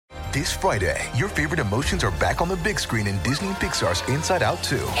This Friday, your favorite emotions are back on the big screen in Disney and Pixar's Inside Out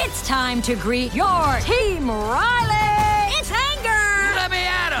 2. It's time to greet your Team Riley. It's anger. Let me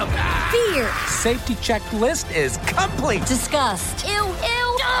at him. Fear. Safety checklist is complete. Disgust. Ew.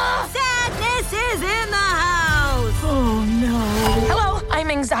 Sadness is in the house. Oh, no. Hello, I'm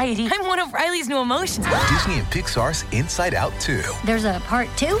anxiety. I'm one of Riley's new emotions. Disney and Pixar's Inside Out 2. There's a part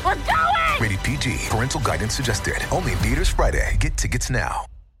 2? We're going! Rated PG. Parental guidance suggested. Only in theaters Friday. Get tickets now.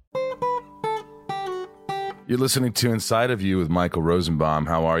 You're listening to Inside of You with Michael Rosenbaum.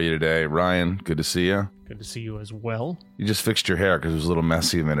 How are you today? Ryan, good to see you. Good to see you as well. You just fixed your hair because it was a little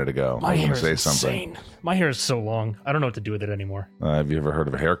messy a minute ago. My hair is something. insane. My hair is so long. I don't know what to do with it anymore. Have you ever heard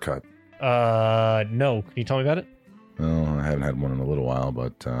of a haircut? No. Can you tell me about it? Oh, I haven't had one in a little while,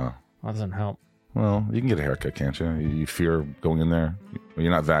 but... That doesn't help. Well, you can get a haircut, can't you? You fear going in there? Well,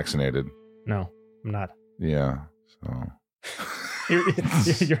 you're not vaccinated. No, I'm not. Yeah, so...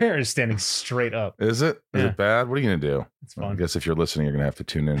 Your hair is standing straight up. Is it? Is Yeah. it bad? What are you going to do? It's fun. I guess if you're listening, you're going to have to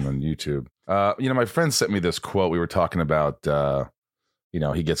tune in on YouTube. My friend sent me this quote. We were talking about,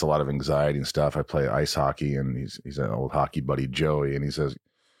 he gets a lot of anxiety and stuff. I play ice hockey, and he's an old hockey buddy, Joey, and he says,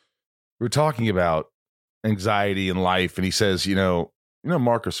 we're talking about anxiety in life, and he says, you know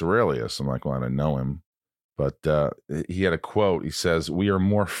Marcus Aurelius. I'm like, well, I don't know him. But he had a quote. He says, we are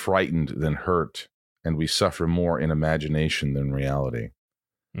more frightened than hurt, and we suffer more in imagination than reality.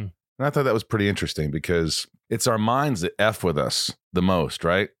 And I thought that was pretty interesting because it's our minds that F with us the most,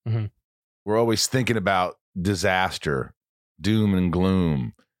 right? Mm-hmm. We're always thinking about disaster, doom and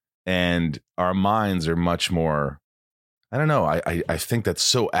gloom, and our minds are much more, I don't know, I think that's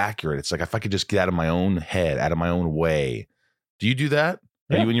so accurate. It's like if I could just get out of my own head, out of my own way. Do you do that?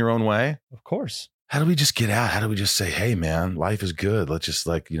 Are you in your own way? Of course. How do we just get out? How do we just say, hey, man, life is good. Let's just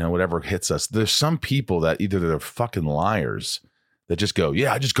whatever hits us. There's some people that either they're fucking liars that just go,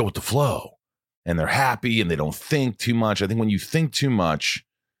 yeah, I just go with the flow. And they're happy and they don't think too much. I think when you think too much,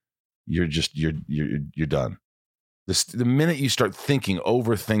 you're done. The minute you start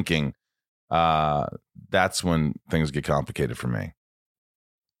overthinking, that's when things get complicated for me.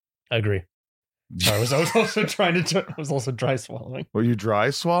 I agree. Sorry, I was also dry swallowing. Were you dry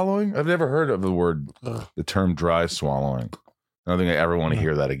swallowing? I've never heard of the term dry swallowing. I don't think I ever want to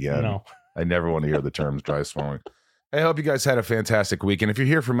hear that again. No. I never want to hear the terms dry swallowing. I hope you guys had a fantastic week. And if you're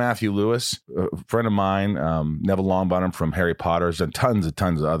here for Matthew Lewis, a friend of mine, Neville Longbottom from Harry Potter's done tons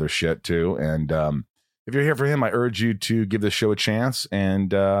of other shit too. And if you're here for him, I urge you to give this show a chance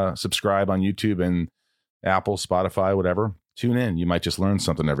and subscribe on YouTube and Apple, Spotify, whatever. Tune in. You might just learn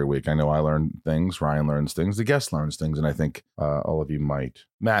something every week. I know I learn things. Ryan learns things. The guest learns things. And I think all of you might.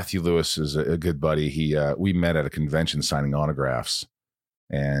 Matthew Lewis is a good buddy. We met at a convention signing autographs.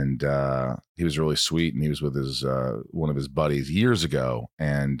 And he was really sweet. And he was with his one of his buddies years ago.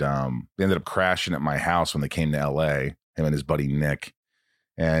 And they ended up crashing at my house when they came to L.A., him and his buddy Nick.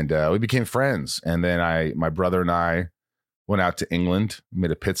 And we became friends. And then my brother and I went out to England,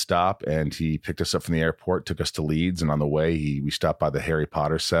 made a pit stop, and he picked us up from the airport, took us to Leeds. And on the way, we stopped by the Harry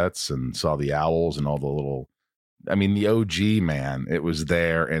Potter sets and saw the owls and all the little, the OG, man, it was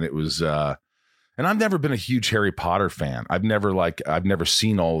there. And it was, and I've never been a huge Harry Potter fan. I've never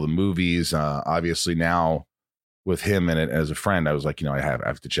seen all the movies. Obviously now with him in it as a friend, I was like, I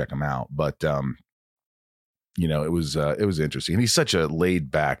have to check him out. But, it was interesting. And he's such a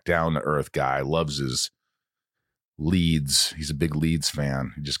laid back, down to earth guy, loves his Leeds. He's a big Leeds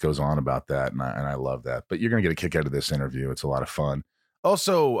fan. He just goes on about that, and I love that. But you're going to get a kick out of this interview. It's a lot of fun.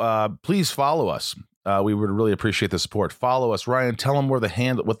 Also, please follow us. We would really appreciate the support. Follow us. Ryan, tell them what the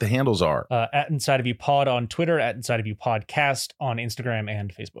handles are. At Inside of You Pod on Twitter, at Inside of You Podcast on Instagram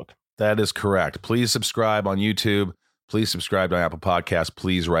and Facebook. That is correct. Please subscribe on YouTube. Please subscribe to Apple Podcasts.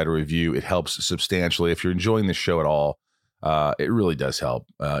 Please write a review. It helps substantially. If you're enjoying this show at all, it really does help.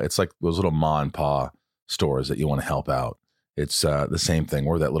 It's like those little ma and pa stores that you want to help out. It's the same thing.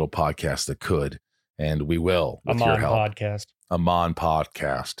 We're that little podcast that could, and we will with your help. Podcast. A Mon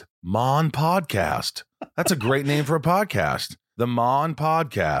Podcast. Mon Podcast. That's a great name for a podcast. The Mon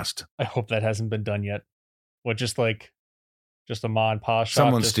Podcast. I hope that hasn't been done yet. What, just a Ma and Pa shop?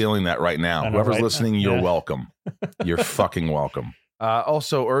 Someone's stealing that right now. Whoever's listening, you're welcome. You're fucking welcome.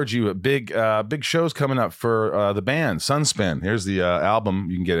 Also urge you, big shows coming up for the band Sunspin. Here's the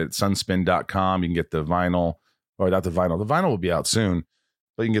album. You can get it at sunspin.com. You can get the vinyl, or not the vinyl. The vinyl will be out soon,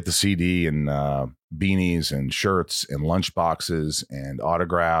 but you can get the CD and beanies and shirts and lunch boxes and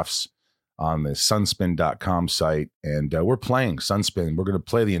autographs on the sunspin.com site. And we're playing Sunspin. We're going to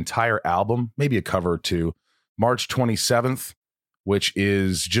play the entire album, maybe a cover or two, March 27th, which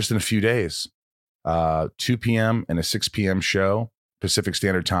is just in a few days. 2 p.m. and a 6 p.m. show. Pacific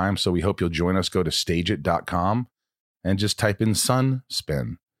Standard Time. So we hope you'll join us. Go to stageit.com and just type in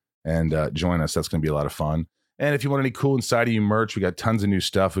Sunspin and join us. That's going to be a lot of fun. And if you want any cool Inside of You merch, we got tons of new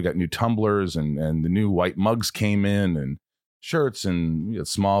stuff. We got new tumblers and the new white mugs came in, and shirts, and we got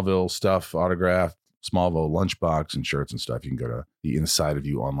Smallville stuff, autographed, Smallville lunchbox and shirts and stuff. You can go to the Inside of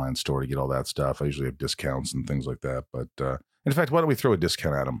You online store to get all that stuff. I usually have discounts and things like that. But in fact, why don't we throw a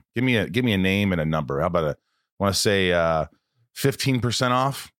discount at them? Give me a name and a number. How about want to say 15%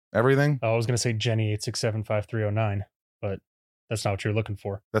 off everything? I was going to say Jenny 8675309, but that's not what you're looking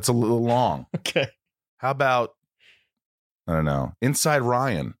for. That's a little long. Okay. How about, I don't know, Inside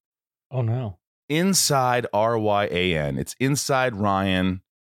Ryan? Oh, no. Inside RYAN. It's Inside Ryan.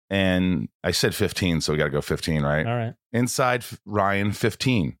 And I said 15, so we got to go 15, right? All right. Inside Ryan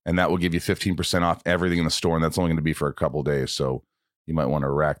 15. And that will give you 15% off everything in the store. And that's only going to be for a couple of days. So you might want to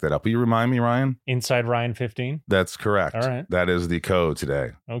rack that up. Will you remind me, Ryan? Inside Ryan 15? That's correct. All right. That is the code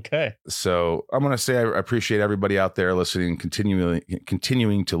today. Okay. So I'm going to say I appreciate everybody out there listening,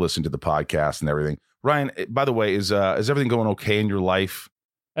 continuing to listen to the podcast and everything. Ryan, by the way, is everything going okay in your life?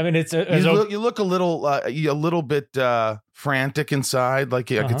 I mean, you look a little bit frantic inside.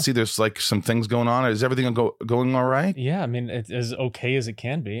 Like I can see there's like some things going on. Is everything going all right? Yeah, I mean, it's as okay as it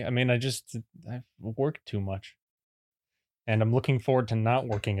can be. I mean, I've worked too much, and I'm looking forward to not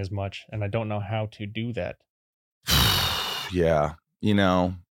working as much, and I don't know how to do that. Yeah,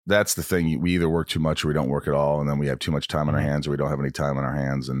 that's the thing. We either work too much or we don't work at all, and then we have too much time on our hands, or we don't have any time on our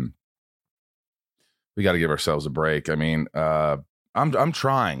hands, and we got to give ourselves a break. I mean, I'm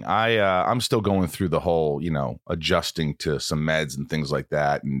trying. I'm still going through the whole, adjusting to some meds and things like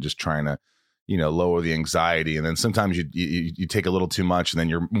that, and just trying to, lower the anxiety. And then sometimes you take a little too much, and then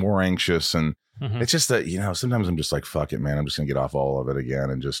you're more anxious. And it's just that, sometimes I'm just like, fuck it, man. I'm just gonna get off all of it again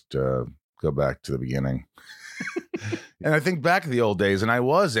and just go back to the beginning. And I think back to the old days, and I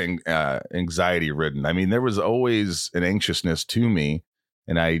was anxiety ridden. I mean, there was always an anxiousness to me,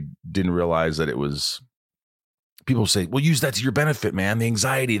 and I didn't realize that it was. People say, well, use that to your benefit, man. The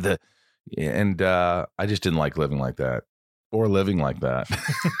anxiety, and I just didn't like living like that or living like that.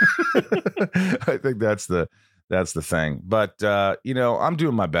 I think that's the thing. But, I'm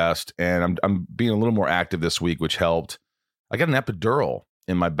doing my best, and I'm being a little more active this week, which helped. I got an epidural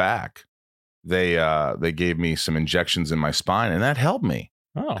in my back. They gave me some injections in my spine, and that helped me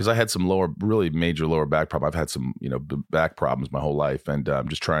because I had some really major lower back problem. I've had some, back problems my whole life, and I'm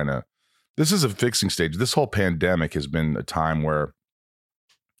just trying to. This is a fixing stage. This whole pandemic has been a time where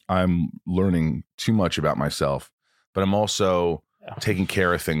I'm learning too much about myself, but I'm also taking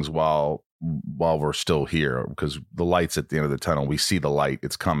care of things while we're still here, because the light's at the end of the tunnel. We see the light.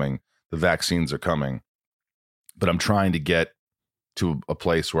 It's coming. The vaccines are coming. But I'm trying to get to a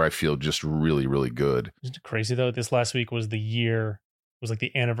place where I feel just really, really good. Isn't it crazy, though? This last week was like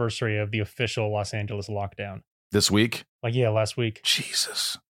the anniversary of the official Los Angeles lockdown. This week? Last week.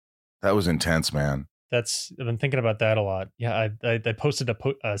 Jesus. That was intense, man. I've been thinking about that a lot. Yeah, I posted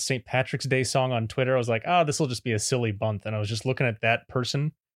a St. Patrick's Day song on Twitter. I was like, this will just be a silly month. And I was just looking at that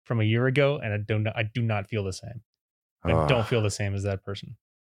person from a year ago, and I do not feel the same. I don't feel the same as that person.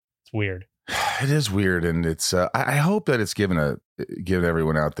 It's weird. It is weird, and it's. I hope that it's given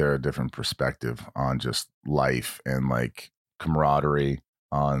everyone out there a different perspective on just life and like camaraderie,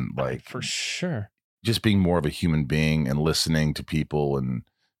 on like for sure, just being more of a human being and listening to people and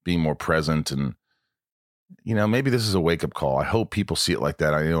being more present. And maybe this is a wake-up call. I hope people see it like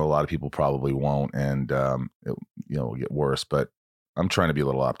that. I know a lot of people probably won't, and it'll get worse, but I'm trying to be a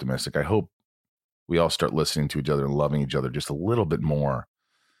little optimistic. I hope we all start listening to each other and loving each other just a little bit more,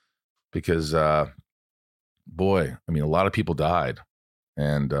 because boy, I mean, a lot of people died,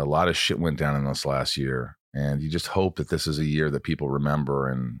 and a lot of shit went down in this last year, and you just hope that this is a year that people remember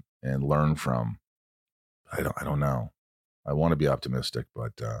and learn from. I don't know. I want to be optimistic,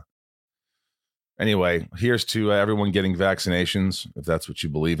 but anyway, here's to everyone getting vaccinations, if that's what you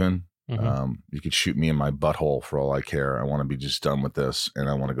believe in. You could shoot me in my butthole for all I care. I want to be just done with this, and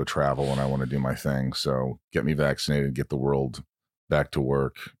I want to go travel, and I want to do my thing. So get me vaccinated, get the world back to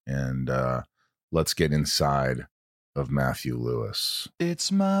work, and let's get inside of Matthew Lewis.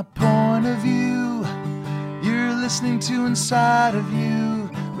 It's my point of view. You're listening to Inside of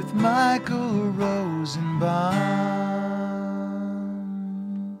You with Michael Rosenbaum.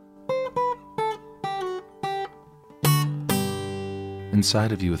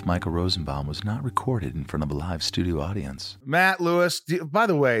 Inside of You with Michael Rosenbaum was not recorded in front of a live studio audience. Matt Lewis, by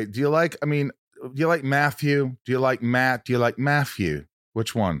the way, do you like Matthew? Do you like Matt? Do you like Matthew?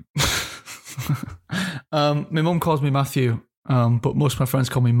 Which one? My mum calls me Matthew, but most of my friends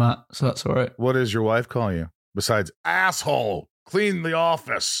call me Matt, so that's all right. What does your wife call you besides asshole? Clean the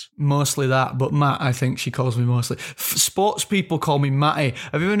office. Mostly that, but Matt, I think she calls me mostly. Sports people call me Matty.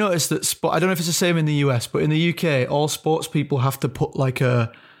 Have you ever noticed that? I don't know if it's the same in the US, but in the UK, all sports people have to put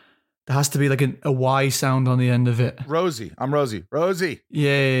there has to be like a Y sound on the end of it. Rosie. I'm Rosie. Rosie.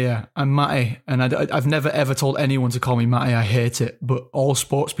 Yeah. I'm Matty, and I've never ever told anyone to call me Matty. I hate it, but all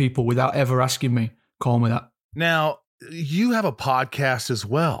sports people, without ever asking me, call me that. Now, you have a podcast as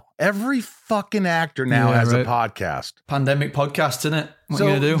well. Every fucking actor now has a podcast. Pandemic podcast, isn't it? What so are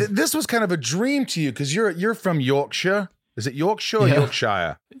you going to do? This was kind of a dream to you because you're from Yorkshire. Is it Yorkshire or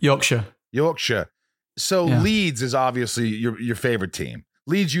Yorkshire? Yorkshire. So Leeds is obviously your favorite team.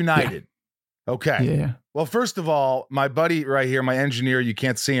 Leeds United. Yeah. Okay. Yeah. Well, first of all, my buddy right here, my engineer, you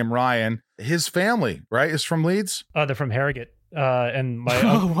can't see him, Ryan, his family, right, is from Leeds? They're from Harrogate. And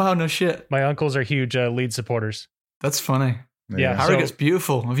my wow, no shit. My uncles are huge Leeds supporters. That's funny. Yeah. Harrogate's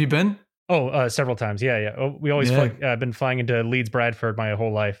beautiful. Have you been? Oh, several times. Yeah. Oh, we always been flying into Leeds Bradford my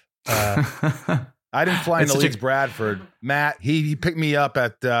whole life. I didn't fly into Leeds Bradford. Matt, he picked me up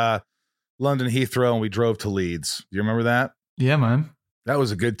at London Heathrow and we drove to Leeds. Do you remember that? Yeah, man. That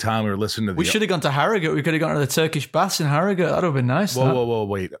was a good time. We were listening to We should have gone to Harrogate. We could have gone to the Turkish baths in Harrogate. That would have been nice. Whoa,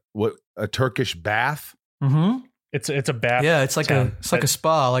 wait. What, a Turkish bath? Mm-hmm. It's a bath. Yeah, it's like a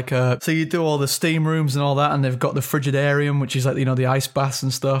spa. So you do all the steam rooms and all that, and they've got the frigidarium, which is like, the ice baths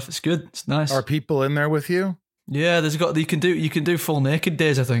and stuff. It's good. It's nice. Are people in there with you? Yeah, you can do full naked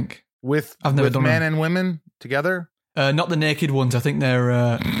days, I think. I've never done men and women together? Not the naked ones. I think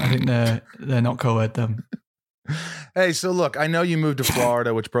they're not co-ed them. Hey, so look, I know you moved to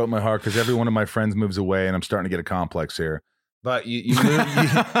Florida, which broke my heart because every one of my friends moves away, and I'm starting to get a complex here. But you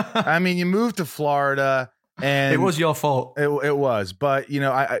moved to Florida, and it was your fault. It was, but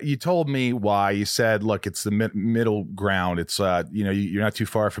you told me why. You said, look, it's the middle ground. It's you're not too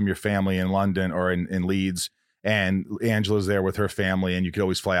far from your family in London or in Leeds, and Angela's there with her family, and you could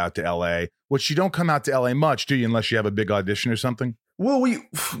always fly out to LA. Which you don't come out to LA much, do you? Unless you have a big audition or something. Well,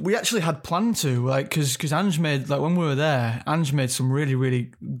 we actually had planned to, because Ange made, when we were there, Ange made some really,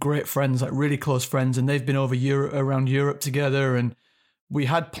 really great friends, really close friends, and they've been around Europe together, and we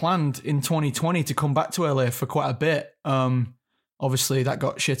had planned in 2020 to come back to LA for quite a bit. Obviously, that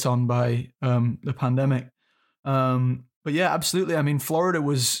got shit on by the pandemic. But yeah, absolutely. I mean, Florida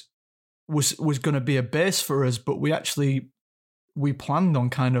was going to be a base for us, but we planned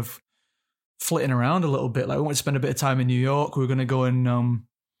on kind of flitting around a little bit. We wanted to spend a bit of time in New York. We were going to go and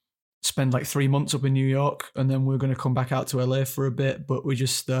spend 3 months up in New York, and then we were going to come back out to LA for a bit. But we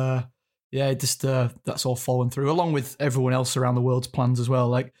just, that's all fallen through, along with everyone else around the world's plans as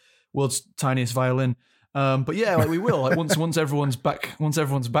well, world's tiniest violin. But yeah, we will. Once everyone's back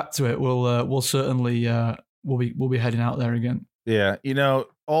to it, we'll certainly we'll be heading out there again. Yeah,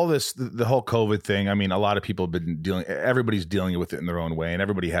 all this, the whole COVID thing, I mean, a lot of people have been everybody's dealing with it in their own way, and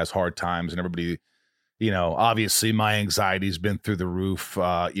everybody has hard times, and everybody, obviously my anxiety's been through the roof.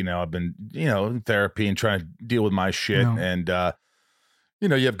 I've been, in therapy and trying to deal with my shit. No. And,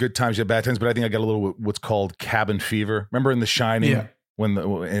 you have good times, you have bad times, but I think I got a little what's called cabin fever. Remember in The Shining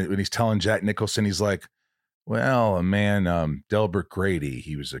when he's telling Jack Nicholson, he's like, well, a man, Delbert Grady,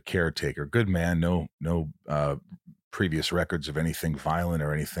 he was a caretaker, good man, no previous records of anything violent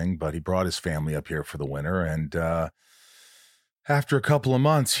or anything, but he brought his family up here for the winter, and after a couple of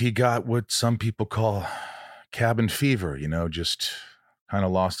months he got what some people call cabin fever, just kind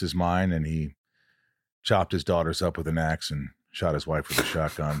of lost his mind, and he chopped his daughters up with an axe and shot his wife with a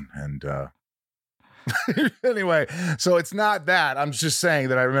shotgun. And anyway, so it's not that. I'm just saying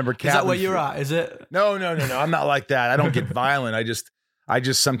that I remember cabin. Is that where you're at? Is it? No. I'm not like that. I don't get violent. I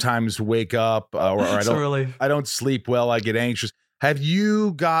just sometimes wake up or I don't sleep well. I get anxious. Have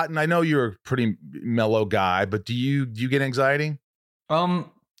you gotten, I know you're a pretty mellow guy, but do you get anxiety? I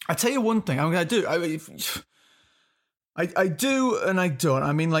tell you one thing. I do. I do and I don't.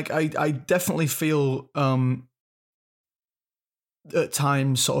 I mean, I definitely feel at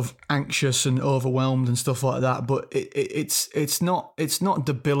times sort of anxious and overwhelmed and stuff like that, but it's not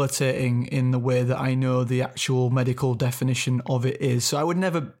debilitating in the way that I know the actual medical definition of it is. So I would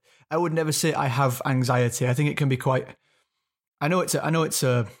never say I have anxiety. I think it can be quite. I know it's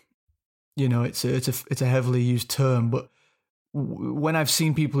a heavily used term, but when I've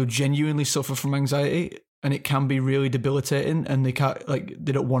seen people who genuinely suffer from anxiety, and it can be really debilitating, and they can't,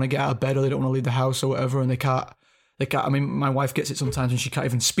 they don't want to get out of bed, or they don't want to leave the house or whatever, and they can't. I mean, my wife gets it sometimes and she can't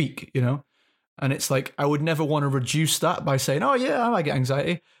even speak, and it's I would never want to reduce that by saying, oh yeah, I get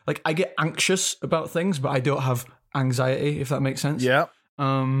anxiety. I get anxious about things, but I don't have anxiety, if that makes sense. Yeah.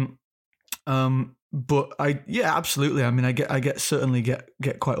 But absolutely. I mean, I certainly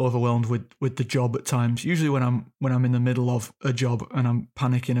get quite overwhelmed with the job at times. Usually when I'm in the middle of a job and I'm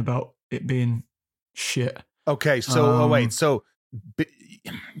panicking about it being shit. Okay, so so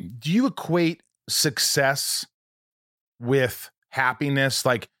do you equate success with happiness?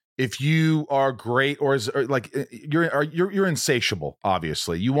 Like, if you are great, or you're insatiable.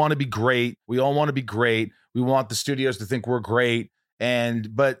 Obviously, you want to be great. We all want to be great. We want the studios to think we're great.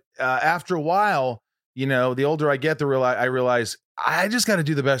 But after a while, you know, the older I get, I realize I just got to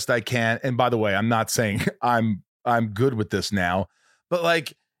do the best I can. And by the way, I'm not saying I'm good with this now, but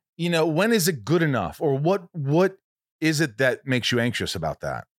like, you know, when is it good enough, or what is it that makes you anxious about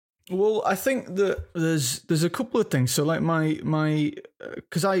that? Well, I think that there's a couple of things. So like my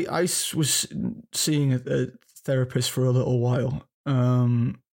because I was seeing a therapist for a little while,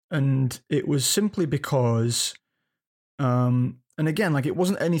 and it was simply because, and again, like, it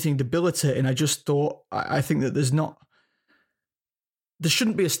wasn't anything debilitating. I just thought, I think that there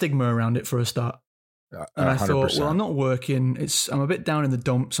shouldn't be a stigma around it for a start. And I 100%. Thought, well, I'm not working. I'm a bit down in the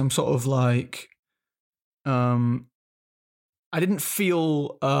dumps. I'm sort of like, I didn't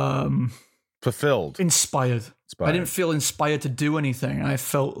feel fulfilled, inspired. I didn't feel inspired to do anything. I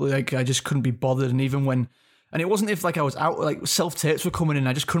felt like I just couldn't be bothered. And even when, and it wasn't if like I was out, like self-tapes were coming in,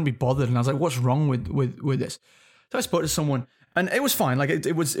 I just couldn't be bothered. And I was like, what's wrong with this? So I spoke to someone, and it was fine. Like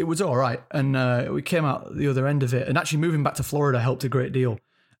it was all right. And we came out the other end of it. And actually moving back to Florida helped a great deal.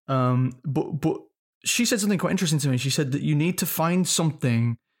 But she said something quite interesting to me. She said that you need to find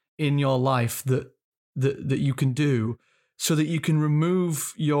something in your life that you can do, so that you can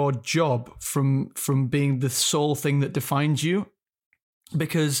remove your job from being the sole thing that defines you.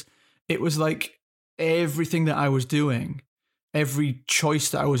 Because it was like everything that I was doing, every choice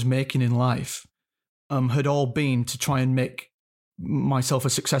that I was making in life, had all been to try and make myself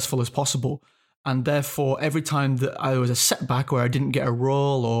as successful as possible. And therefore, every time that I was a setback, where I didn't get a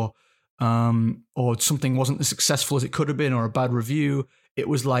role, or something wasn't as successful as it could have been, or a bad review, it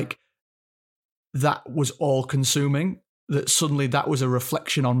was like that was all consuming. That suddenly that was a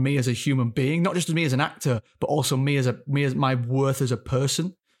reflection on me as a human being, not just me as an actor, but also me as my worth as a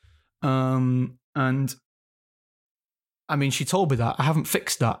person. And I mean, she told me that. I haven't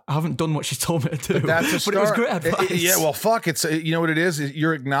fixed that. I haven't done what she told me to do. But that's a start. But it was great advice. Yeah, well, fuck. It's, you know what it is?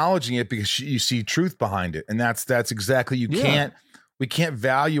 You're acknowledging it because you see truth behind it, and that's exactly. We can't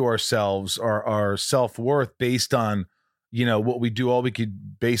value ourselves, our self-worth, based on, you know, what we do. All we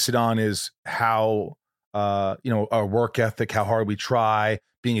could base it on is how, you know, our work ethic, how hard we try,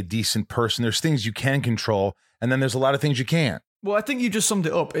 being a decent person. There's things you can control, and then there's a lot of things you can't. Well, I think you just summed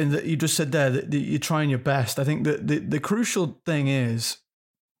it up in that you just said there that you're trying your best. I think that the crucial thing is,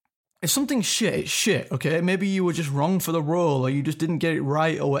 if something's shit, it's shit, okay? Maybe you were just wrong for the role, or you just didn't get it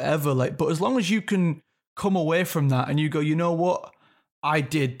right, or whatever. Like, but as long as you can come away from that and you go, you know what? I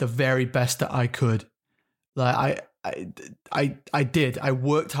did the very best that I could. Like, I did. I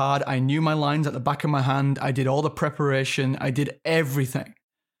worked hard. I knew my lines at the back of my hand. I did all the preparation. I did everything.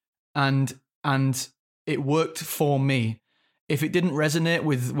 And it worked for me. If it didn't resonate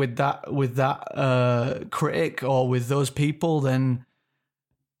with that critic or with those people, then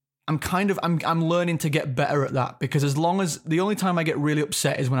I'm learning to get better at that, because as long as the only time I get really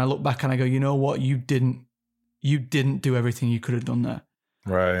upset is when I look back and I go, you know what, you didn't do everything you could have done there.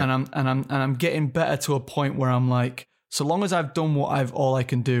 Right. And I'm getting better to a point where I'm like, so long as I've done all I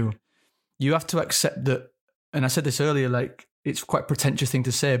can do, you have to accept that. And I said this earlier, like, it's quite a pretentious thing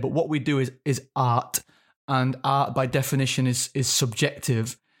to say, but what we do is art. And art, by definition, is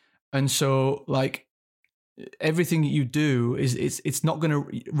subjective, and so like everything you do it's not going to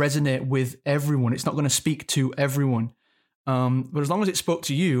resonate with everyone. It's not going to speak to everyone. But as long as it spoke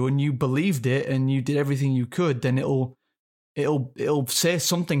to you and you believed it and you did everything you could, then it'll say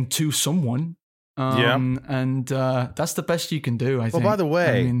something to someone. And that's the best you can do. I think. Well, by the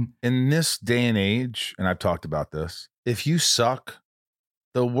way, in this day and age, and I've talked about this, if you suck,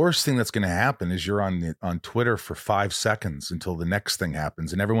 the worst thing that's going to happen is you're on Twitter for 5 seconds until the next thing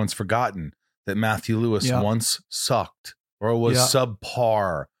happens, and everyone's forgotten that Matthew Lewis once sucked or was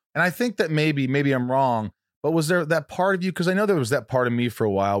subpar. And I think that maybe I'm wrong, but was there that part of you? Because I know there was that part of me for a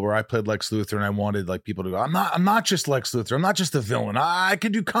while where I played Lex Luthor, and I wanted like people to go, I'm not just Lex Luthor. I'm not just a villain. I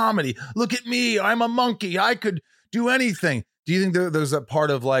could do comedy. Look at me. I'm a monkey. I could do anything. Do you think there's that part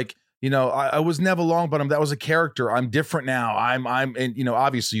of like, you know, I was Neville Longbottom. That was a character. I'm different now. And you know,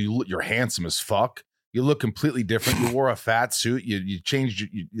 obviously you're handsome as fuck. You look completely different. You wore a fat suit. You changed.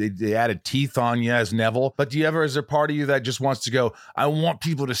 They added teeth on you as Neville. But do you ever, is there part of you that just wants to go, I want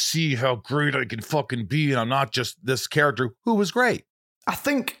people to see how great I can fucking be, and I'm not just this character who was great? I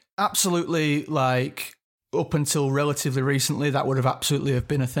think absolutely, like, up until relatively recently, that would have absolutely have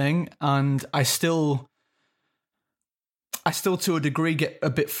been a thing. And I still to a degree get a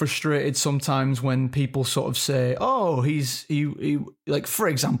bit frustrated sometimes when people sort of say, oh, he like, for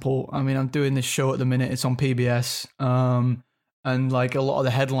example, I mean, I'm doing this show at the minute, it's on PBS, and like a lot of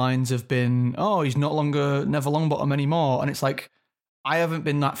the headlines have been, oh, he's no longer Neville Longbottom anymore. And it's like, I haven't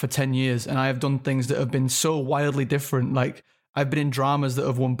been that for 10 years, and I have done things that have been so wildly different. Like, I've been in dramas that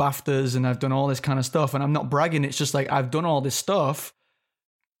have won BAFTAs, and I've done all this kind of stuff, and I'm not bragging. It's just like, I've done all this stuff,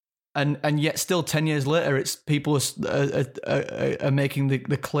 and yet still 10 years later, it's people are making the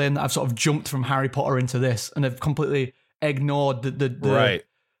claim that I've sort of jumped from Harry Potter into this, and have completely ignored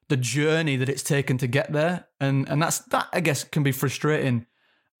the journey that it's taken to get there. And that I guess can be frustrating,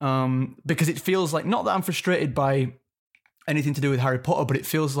 because it feels like, not that I'm frustrated by anything to do with Harry Potter, but it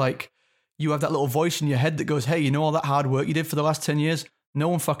feels like you have that little voice in your head that goes, hey, you know all that hard work you did for the last 10 years? No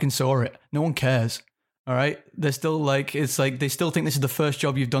one fucking saw it. No one cares. All right? They're still like, it's like, they still think this is the first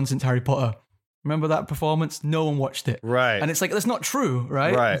job you've done since Harry Potter. Remember that performance? No one watched it. Right. And it's like, that's not true,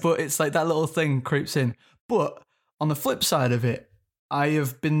 right? Right. But it's like that little thing creeps in. But on the flip side of it, I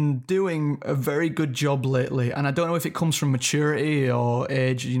have been doing a very good job lately, and I don't know if it comes from maturity or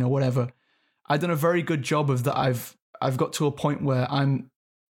age, you know, whatever. I've done a very good job of that. I've got to a point where I'm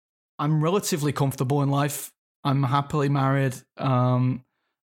relatively comfortable in life. I'm happily married, and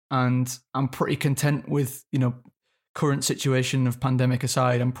I'm pretty content with, you know, current situation of pandemic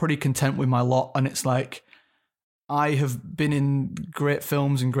aside. I'm pretty content with my lot, and it's like, I have been in great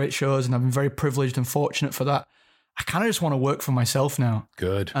films and great shows, and I've been very privileged and fortunate for that. I kind of just want to work for myself now.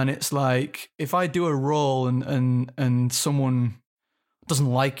 Good. And it's like, if I do a role and someone doesn't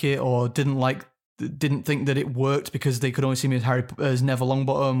like it, or didn't think that it worked because they could only see me as Neville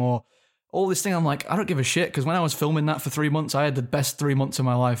Longbottom, or all this thing, I'm like, I don't give a shit, because when I was filming that for 3 months, I had the best 3 months of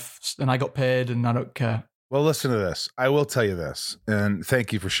my life, and I got paid, and I don't care. Well, listen to this. I will tell you this, and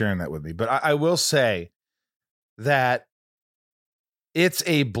thank you for sharing that with me. But I will say that it's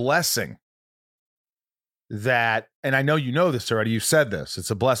a blessing that, and I know you know this already, you said this, it's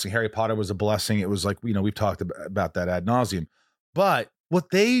a blessing. Harry Potter was a blessing. It was like, you know, we've talked about that ad nauseum. But what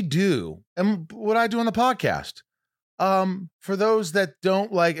they do, and what I do on the podcast, for those that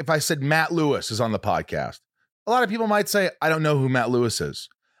don't like, if I said Matt Lewis is on the podcast, a lot of people might say, I don't know who Matt Lewis is.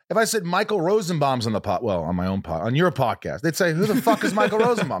 If I said Michael Rosenbaum's on the on my own on your podcast, they'd say, who the fuck is Michael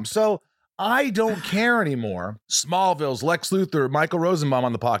Rosenbaum? So I don't care anymore. Smallville's Lex Luthor, Michael Rosenbaum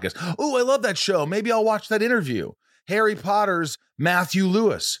on the podcast. Oh, I love that show. Maybe I'll watch that interview. Harry Potter's Matthew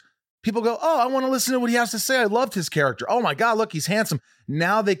Lewis. People go, oh, I want to listen to what he has to say. I loved his character. Oh my God, look, he's handsome.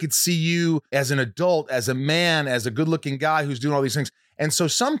 Now they could see you as an adult, as a man, as a good-looking guy who's doing all these things. And so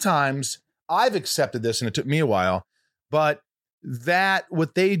sometimes I've accepted this, and it took me a while, but that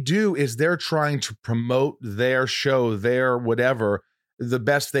what they do is they're trying to promote their show, their whatever, the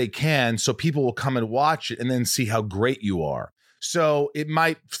best they can, so people will come and watch it and then see how great you are. So it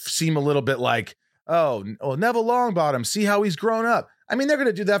might seem a little bit like, oh, Neville Longbottom, see how he's grown up. I mean, they're going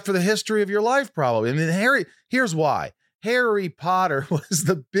to do that for the history of your life, probably. I mean, here's why. Harry Potter was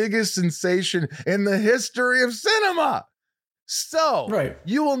the biggest sensation in the history of cinema. So right.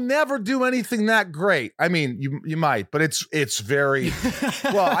 You will never do anything that great. I mean, you might, but it's very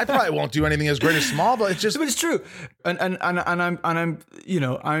well. I probably won't do anything as great as Smallville. It's just, but it's true, and I'm you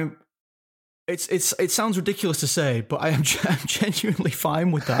know it sounds ridiculous to say, but I'm genuinely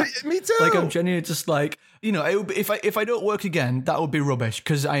fine with that. Me too. Like, I'm genuinely just like, you know, it would be, if I don't work again, that would be rubbish,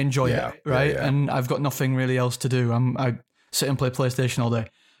 because I enjoy it, right? Yeah. And I've got nothing really else to do. I sit and play PlayStation all day.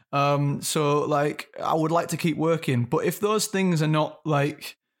 So like, I would like to keep working, but if those things are not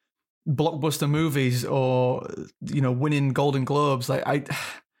like blockbuster movies or, you know, winning Golden Globes, like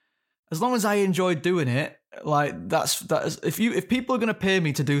as long as I enjoy doing it, like that's if people are going to pay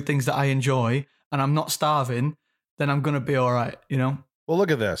me to do things that I enjoy and I'm not starving, then I'm going to be all right, you know? Well,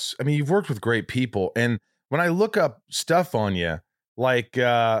 look at this. I mean, you've worked with great people, and when I look up stuff on you, like,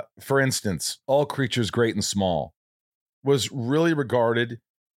 for instance, All Creatures Great and Small was really regarded,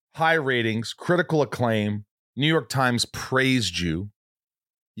 high ratings, critical acclaim. New York Times praised you.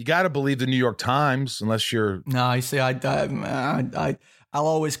 You got to believe the New York Times, unless you're... No, you see, I'll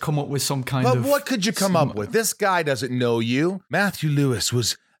always come up with some kind of... But what could you come up with? This guy doesn't know you. Matthew Lewis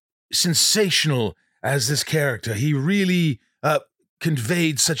was sensational as this character. He really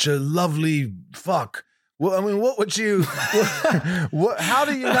conveyed such a lovely fuck. Well, I mean, what would you... how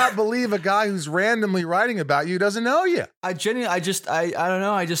do you not believe a guy who's randomly writing about you doesn't know you? I don't know.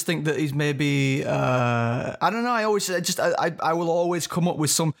 I just think that he's maybe... I don't know. I will always come up with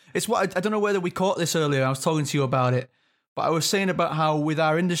some... It's what... I don't know whether we caught this earlier. I was talking to you about it. But I was saying about how with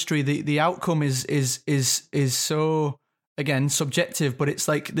our industry, the outcome is so, again, subjective, but it's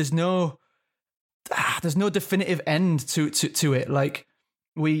like there's no definitive end to it. Like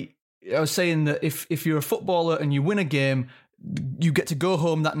I was saying that if you're a footballer and you win a game, you get to go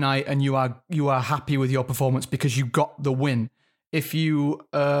home that night and you are happy with your performance because you got the win. If you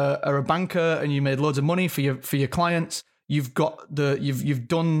are a banker and you made loads of money for your clients, you've done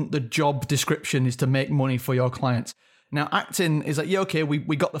the job description is to make money for your clients. Now acting is like, yeah, okay,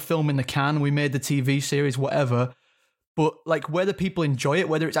 we got the film in the can, we made the TV series, whatever. But like whether people enjoy it,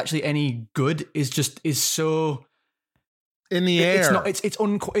 whether it's actually any good, is so in the air. It's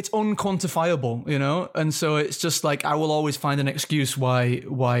unquantifiable, you know. And so it's just like I will always find an excuse why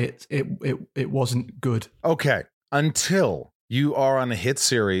it wasn't good. Okay, until you are on a hit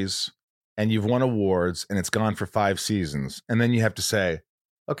series and you've won awards and it's gone for 5 seasons, and then you have to say,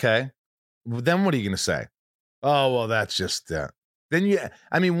 okay, then what are you going to say? Oh well, that's just that. Then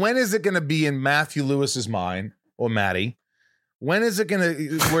when is it going to be in Matthew Lewis's mind? Or Maddie, when is it gonna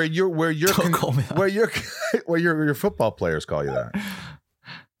where your football players call you that?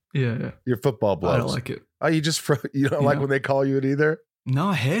 Yeah. Your football blows. I don't like it. Oh, you don't like when they call you it either? No,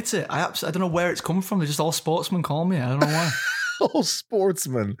 I hate it. I don't know where it's come from. They're just all sportsmen call me. I don't know why. All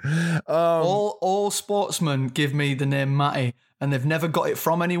sportsmen. All sportsmen give me the name Matty, and they've never got it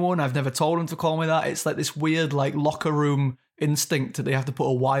from anyone. I've never told them to call me that. It's like this weird like locker room instinct that they have to put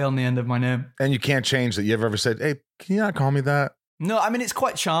a Y on the end of my name. And you can't change that. You ever said, hey, can you not call me that? No, I mean, it's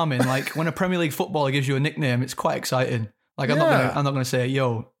quite charming. Like when a Premier League footballer gives you a nickname, it's quite exciting. Like I'm not gonna say,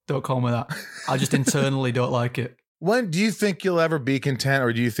 yo, don't call me that. I just internally don't like it. When do you think you'll ever be content,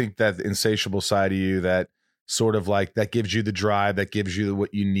 or do you think that insatiable side of you that sort of like that gives you the drive, that gives you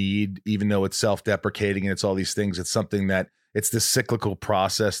what you need, even though it's self-deprecating and it's all these things, it's something that it's this cyclical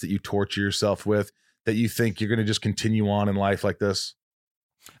process that you torture yourself with, that you think you're going to just continue on in life like this?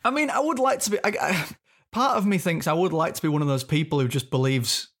 I mean, I would like to be... part of me thinks I would like to be one of those people who just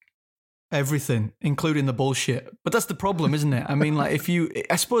believes everything, including the bullshit. But that's the problem, isn't it? I mean, like,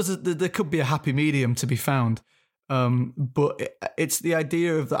 I suppose there could be a happy medium to be found. But it's the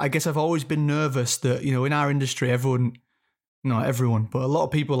idea of that. I guess I've always been nervous that, you know, in our industry, not everyone, but a lot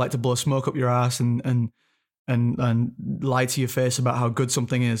of people like to blow smoke up your ass and lie to your face about how good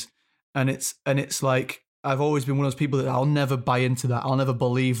something is. And it's like, I've always been one of those people that I'll never buy into that. I'll never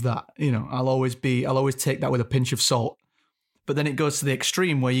believe that, you know, I'll always take that with a pinch of salt. But then it goes to the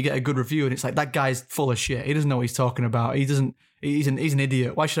extreme where you get a good review and it's like, that guy's full of shit. He doesn't know what he's talking about. He's an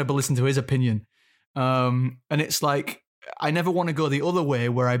idiot. Why should I listen to his opinion? And it's like, I never want to go the other way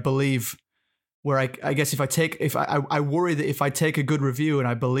where I believe, where I guess I worry that if I take a good review and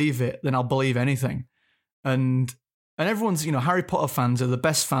I believe it, then I'll believe anything. And everyone's, you know, Harry Potter fans are the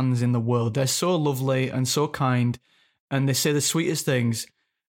best fans in the world. They're so lovely and so kind, and they say the sweetest things.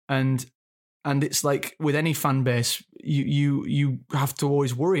 And it's like with any fan base, you have to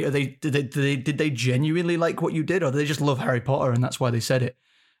always worry: did they genuinely like what you did, or do they just love Harry Potter and that's why they said it?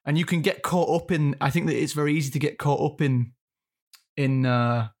 And you can get caught up in. I think that it's very easy to get caught up in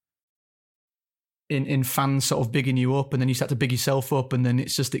fans sort of bigging you up, and then you start to big yourself up, and then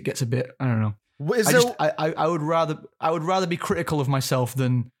it gets a bit, I don't know. I would rather be critical of myself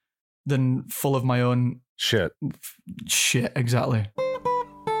than full of my own shit. Shit, exactly.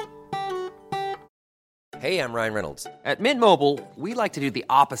 Hey, I'm Ryan Reynolds. At Mint Mobile, we like to do the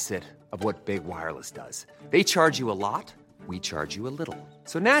opposite of what Big Wireless does. They charge you a lot, we charge you a little.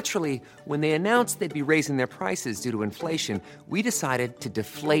 So naturally, when they announced they'd be raising their prices due to inflation, we decided to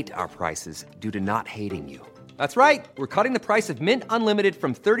deflate our prices due to not hating you. That's right. We're cutting the price of Mint Unlimited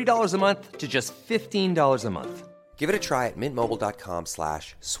from $30 a month to just $15 a month. Give it a try at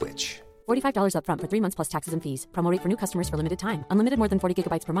mintmobile.com/switch. $45 up front for 3 months plus taxes and fees. Promo rate for new customers for limited time. Unlimited more than 40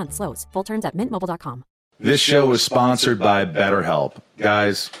 gigabytes per month. Slows full terms at mintmobile.com. This show is sponsored by BetterHelp.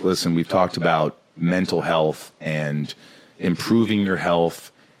 Guys, listen, we've talked about mental health and improving your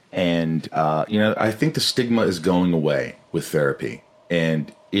health. And, I think the stigma is going away with therapy.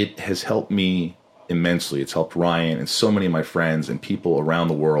 And it has helped me immensely. It's helped Ryan and so many of my friends and people around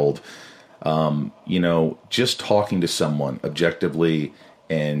the world. Just talking to someone objectively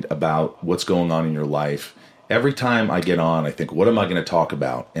and about what's going on in your life. Every time I get on, I think, what am I going to talk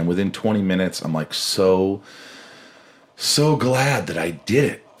about? And within 20 minutes, I'm like, so glad that I did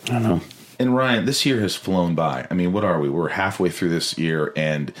it. I don't know. And Ryan, this year has flown by. I mean, what are we? We're halfway through this year,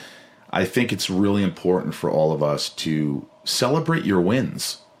 and I think it's really important for all of us to celebrate your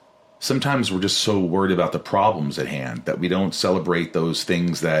wins. Sometimes we're just so worried about the problems at hand that we don't celebrate those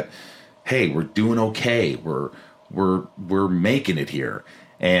things that, hey, we're doing okay. We're making it here.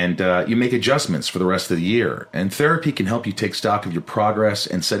 and you make adjustments for the rest of the year. And therapy can help you take stock of your progress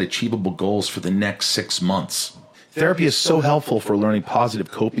and set achievable goals for the next 6 months. Therapy is so helpful for learning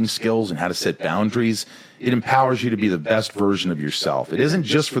positive coping skills and how to set boundaries. It empowers you to be the best version of yourself. It isn't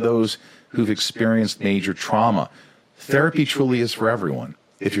just for those who've experienced major trauma. Therapy truly is for everyone.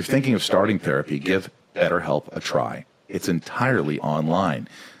 If you're thinking of starting therapy, give BetterHelp a try. It's entirely online,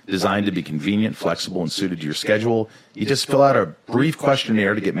 designed to be convenient, flexible, and suited to your schedule. You just fill out a brief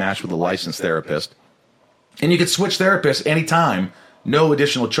questionnaire to get matched with a licensed therapist, and you can switch therapists anytime, no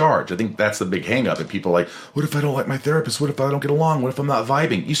additional charge. I think that's the big hang-up. And people are like, what if I don't like my therapist? What if I don't get along? What if I'm not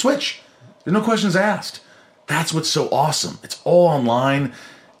vibing? You switch. There's no questions asked. That's what's so awesome. It's all online.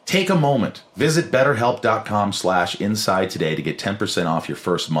 Take a moment. Visit BetterHelp.com/inside today to get 10% off your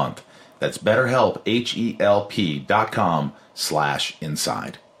first month. That's BetterHelp,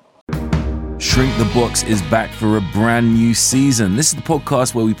 HELP.com/inside. Shrink the Box is back for a brand new season. This is the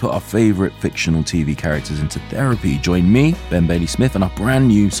podcast where we put our favorite fictional TV characters into therapy. Join me, Ben Bailey-Smith, and our brand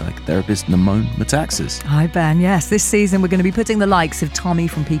new psychotherapist, Namone Metaxas. Hi, Ben. Yes, this season we're going to be putting the likes of Tommy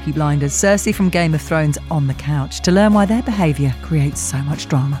from Peaky Blinders, Cersei from Game of Thrones on the couch to learn why their behaviour creates so much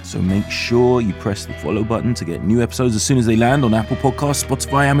drama. So make sure you press the follow button to get new episodes as soon as they land on Apple Podcasts,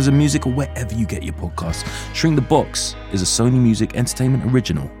 Spotify, Amazon Music, or wherever you get your podcasts. Shrink the Box is a Sony Music Entertainment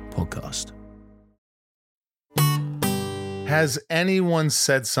original podcast. Has anyone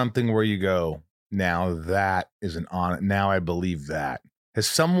said something where you go, now that is an honor, now I believe that? Has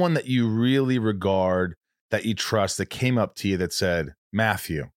someone that you really regard, that you trust, that came up to you that said,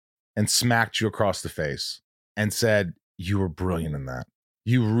 Matthew, and smacked you across the face and said, you were brilliant in that.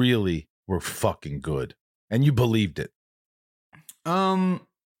 You really were fucking good. And you believed it? The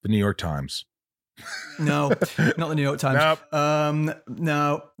New York Times. No, not the New York Times. Nope.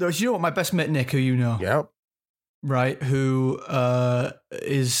 No. You know what? My best mate, Nick, who you know. Yep. Right, who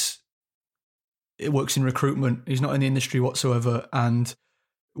works in recruitment. He's not in the industry whatsoever, and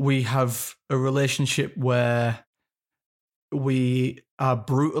we have a relationship where we are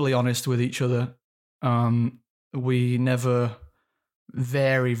brutally honest with each other. We never,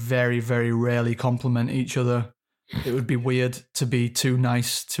 very, very, very rarely compliment each other. It would be weird to be too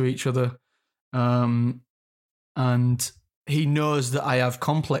nice to each other. And he knows that I have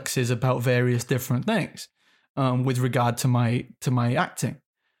complexes about various different things. With regard to my acting,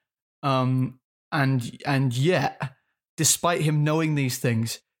 and yet, despite him knowing these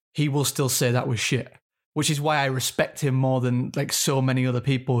things, he will still say that was shit. Which is why I respect him more than like so many other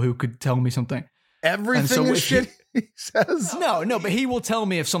people who could tell me something. Everything is shit. He says no, but he will tell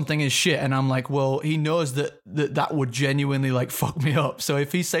me if something is shit, and I'm like, well, he knows that would genuinely like fuck me up. So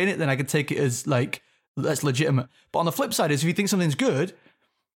if he's saying it, then I could take it as like that's legitimate. But on the flip side is if he thinks something's good.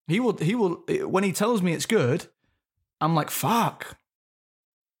 He will. When he tells me it's good, I'm like, fuck.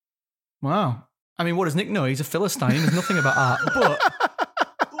 Wow. I mean, what does Nick know? He's a Philistine. He knows nothing about art.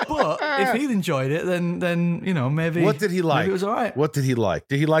 But if he enjoyed it, then you know, maybe. What did he like? Maybe it was all right. What did he like?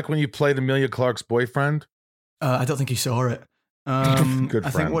 Did he like when you played Emilia Clarke's boyfriend? I don't think he saw it. Good friend. I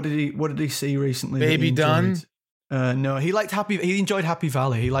think what did he see recently? Baby Dunn? No, he enjoyed Happy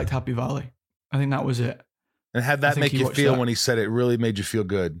Valley. He liked Happy Valley. I think that was it. And had that make you feel when he said it really made you feel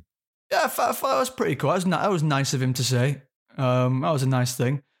good? Yeah, I thought it was pretty cool. That was nice of him to say. That was a nice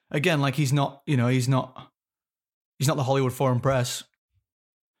thing. Again, like he's not the Hollywood Foreign Press.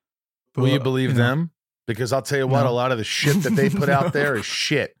 But, will you believe them? Because I'll tell you what, a lot of the shit that they put out there is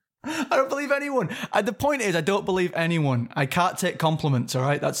shit. I don't believe anyone. The point is, I don't believe anyone. I can't take compliments, all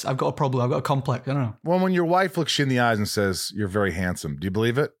right? I've got a problem. I've got a complex. I don't know. Well, when your wife looks you in the eyes and says, you're very handsome, do you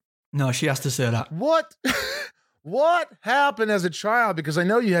believe it? No, she has to say that. What? What happened as a child? Because I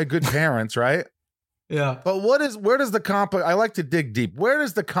know you had good parents, right? Yeah. But where does the complex, I like to dig deep. Where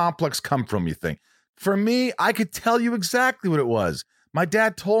does the complex come from, you think? For me, I could tell you exactly what it was. My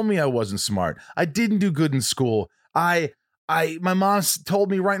dad told me I wasn't smart. I didn't do good in school. My mom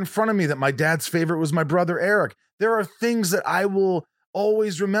told me right in front of me that my dad's favorite was my brother Eric. There are things that I will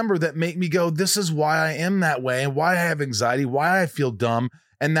always remember that make me go, this is why I am that way and why I have anxiety, why I feel dumb.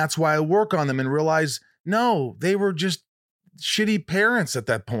 And that's why I work on them and realize, no, they were just shitty parents at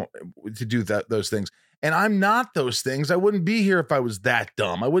that point to do those things. And I'm not those things. I wouldn't be here if I was that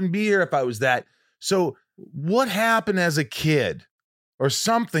dumb. I wouldn't be here if I was that. So what happened as a kid or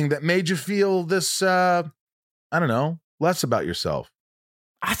something that made you feel this, I don't know, less about yourself?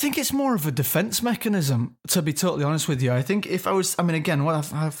 I think it's more of a defense mechanism, to be totally honest with you. I think if I was, again, how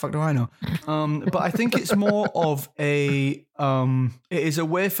the fuck do I know? But I think it's more of it is a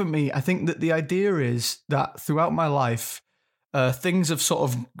way for me. I think that the idea is that throughout my life, things have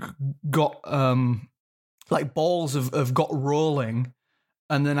sort of got, like balls have got rolling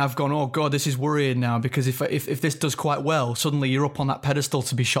And then I've gone, oh God, this is worrying now, because if this does quite well, suddenly you're up on that pedestal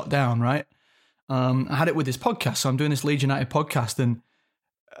to be shot down, right? I had it with this podcast. So I'm doing this Leeds United podcast, and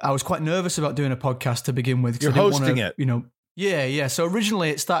I was quite nervous about doing a podcast to begin with. You're hosting it. You know, yeah. So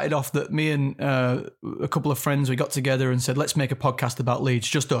originally it started off that me and a couple of friends, we got together and said, let's make a podcast about Leeds,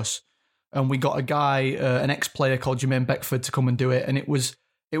 just us. And we got a guy, an ex-player called Jermaine Beckford, to come and do it. And it was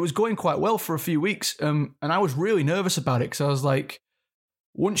going quite well for a few weeks. And I was really nervous about it, because I was like,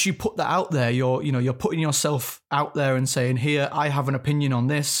 once you put that out there, you're putting yourself out there and saying, here, I have an opinion on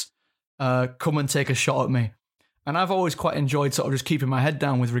this. Come and take a shot at me. And I've always quite enjoyed sort of just keeping my head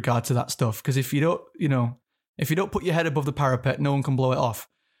down with regard to that stuff, because if you don't put your head above the parapet, no one can blow it off.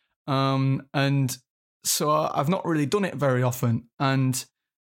 And so I've not really done it very often, and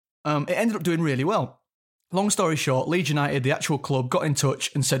it ended up doing really well. Long story short, Leeds United, the actual club, got in touch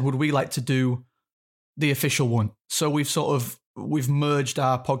and said, would we like to do the official one? So we've merged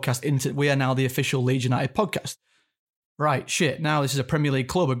our podcast into, we are now the official Leeds United podcast. Right, shit, now this is a Premier League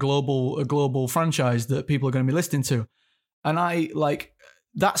club, a global franchise that people are going to be listening to. And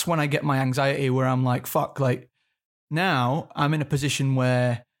that's when I get my anxiety, where I'm like, fuck, like, now I'm in a position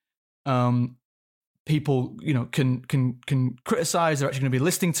where people, can criticize, they're actually going to be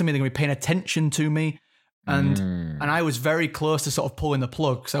listening to me, they're going to be paying attention to me. And I was very close to sort of pulling the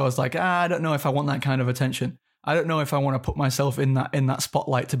plug. So I was like, I don't know if I want that kind of attention. I don't know if I want to put myself in that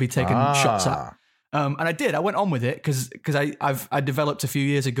spotlight to be taken shots at. And I did. I went on with it because I developed a few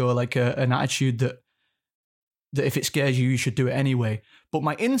years ago like an attitude that if it scares you, you should do it anyway. But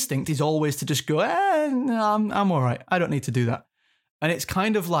my instinct is always to just go, no, I'm all right. I don't need to do that. And it's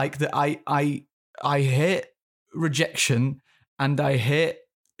kind of like that. I hate rejection, and I hate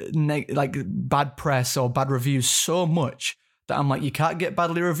like bad press or bad reviews so much that I'm like, you can't get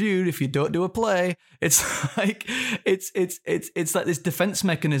badly reviewed if you don't do a play. It's like it's like this defense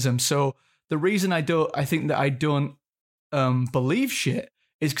mechanism. So the reason I think that I don't believe shit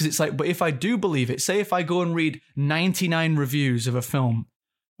is because it's like, but if I do believe it, say if I go and read 99 reviews of a film,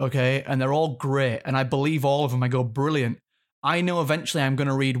 okay, and they're all great, and I believe all of them, I go, brilliant. I know eventually I'm going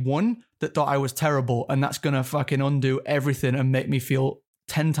to read one that thought I was terrible, and that's going to fucking undo everything and make me feel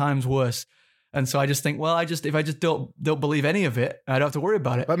 10 times worse. And so I just think, well, if I just don't believe any of it, I don't have to worry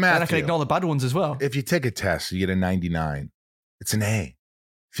about it. But Matthew, and I can ignore the bad ones as well. If you take a test, you get a 99, it's an A.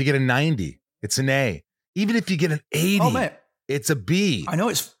 If you get a 90, it's an A. Even if you get an 80, it's a B. I know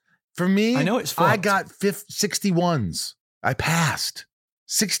it's... For me, I know it's I got 61s. I passed.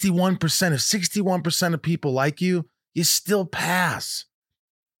 61%. If 61% of people like you, you still pass.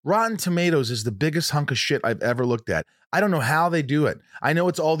 Rotten Tomatoes is the biggest hunk of shit I've ever looked at. I don't know how they do it. I know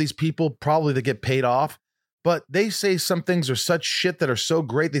it's all these people probably that get paid off, but they say some things are such shit that are so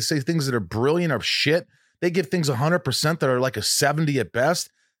great. They say things that are brilliant are shit. They give things 100% that are like a 70 at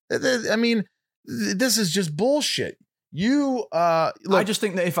best. I mean, this is just bullshit. Look, I just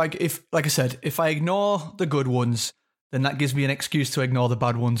think that if like I said, if I ignore the good ones, then that gives me an excuse to ignore the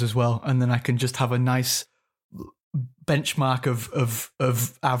bad ones as well, and then I can just have a nice benchmark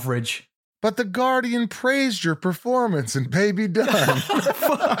of average. But The Guardian praised your performance in Baby Done.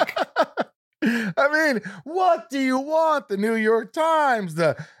 Fuck. I mean, what do you want? The New York Times.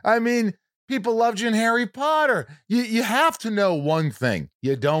 People loved you in Harry Potter. You have to know one thing: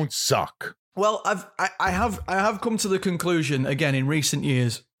 you don't suck. Well, I have come to the conclusion again in recent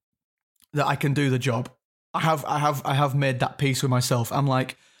years that I can do the job. I have made that peace with myself. I'm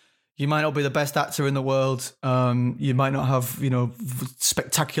like, you might not be the best actor in the world. You might not have,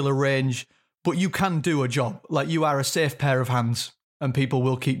 spectacular range, but you can do a job. Like, you are a safe pair of hands, and people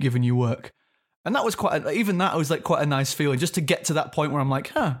will keep giving you work. And that was quite a nice feeling, just to get to that point where I'm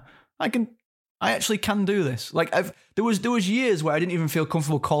like, I actually can do this. Like, there was years where I didn't even feel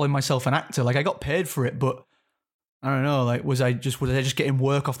comfortable calling myself an actor. Like, I got paid for it, but I don't know. Like, was I just getting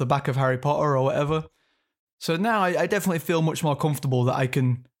work off the back of Harry Potter or whatever? So now I definitely feel much more comfortable that I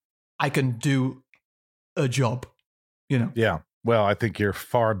can do a job, Yeah. Well, I think you're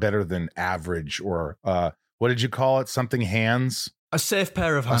far better than average, or what did you call it? Something hands? A safe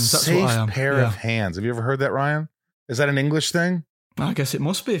pair of hands. That's safe what I am. pair of hands. Have you ever heard that, Ryan? Is that an English thing? I guess it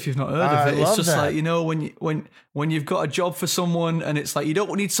must be if you've not heard of it. It's just that. Like, when you've got a job for someone, and it's like, you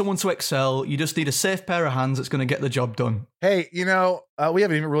don't need someone to excel. You just need a safe pair of hands that's going to get the job done. Hey, we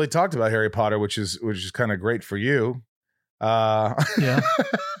haven't even really talked about Harry Potter, which is kind of great for you. Yeah.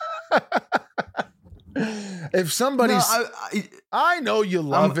 If somebody's, I know you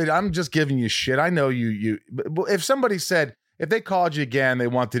love it. I'm just giving you shit. I know you. But if somebody said, if they called you again, they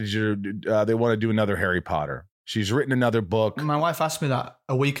wanted you, they want to do another Harry Potter. She's written another book. My wife asked me that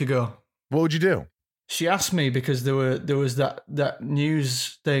a week ago. What would you do? she asked me because there was that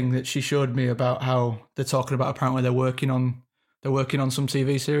news thing that she showed me about how they're talking about apparently they're working on some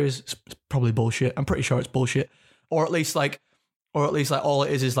TV series. It's probably bullshit. I'm pretty sure it's bullshit. Or at least like all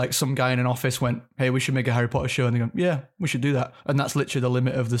it is like some guy in an office went, "Hey, we should make a Harry Potter show," and they go, "Yeah, we should do that." And that's literally the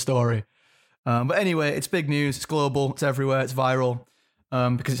limit of the story. But anyway, it's big news. It's global. It's everywhere. It's viral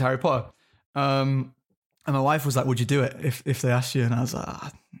because it's Harry Potter. And my wife was like, "Would you do it if they asked you?" And I was like,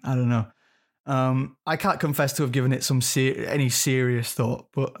 "I don't know." I can't confess to have given it some any serious thought,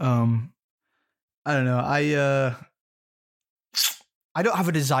 but I don't know. I don't have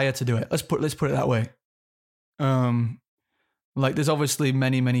a desire to do it. Let's put it that way. Like there's obviously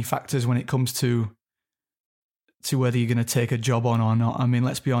many factors when it comes to whether you're going to take a job on or not. I mean,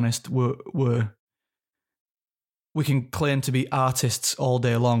 let's be honest. We can claim to be artists all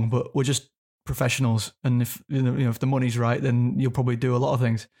day long, but we're just professionals. And if if the money's right, then you'll probably do a lot of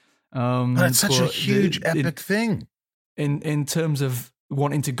things. But it's such a huge, epic thing. In terms of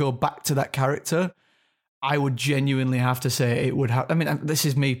wanting to go back to that character, I would genuinely have to say it would have. I mean, this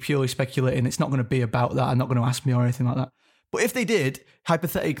is me purely speculating. It's not going to be about that. I'm not going to ask me or anything like that. But if they did,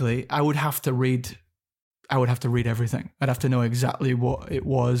 hypothetically, I would have to read everything. I'd have to know exactly what it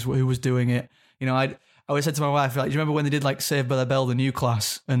was, who was doing it. I always said to my wife, like, do you remember when they did like Saved by the Bell, the new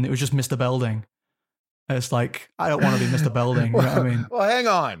class, and it was just Mr. Belding? And it's like, I don't want to be Mr. Belding. You know what I mean? Well, hang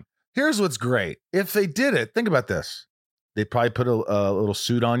on. Here's what's great. If they did it, think about this. They'd probably put a little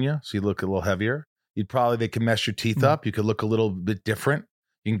suit on you, so you look a little heavier. They could mess your teeth up. You could look a little bit different.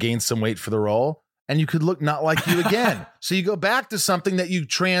 You can gain some weight for the role, and you could look not like you again. So you go back to something that you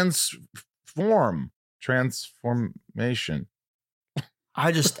transformation.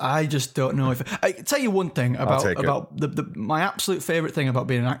 I just don't know if I tell you one thing about my absolute favorite thing about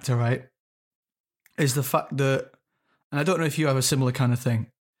being an actor, right? Is the fact that, and I don't know if you have a similar kind of thing,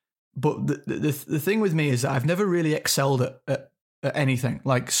 but the thing with me is that I've never really excelled at anything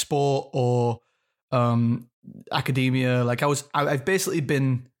like sport or academia. Like I've basically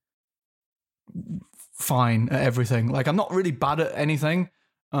been fine at everything. Like I'm not really bad at anything.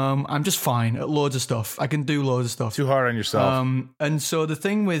 I'm just fine at loads of stuff. I can do loads of stuff. Too hard on yourself. And so the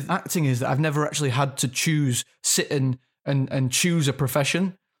thing with acting is that I've never actually had to sit and choose a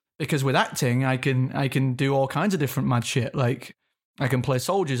profession, because with acting I can do all kinds of different mad shit. Like I can play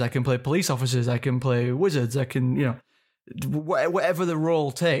soldiers, I can play police officers, I can play wizards, I can, whatever the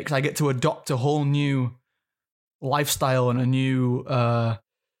role takes, I get to adopt a whole new lifestyle and a new, I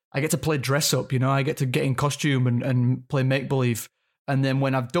get to play dress up, I get to get in costume and play make-believe. And then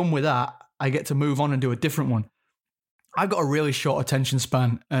when I've done with that, I get to move on and do a different one. I've got a really short attention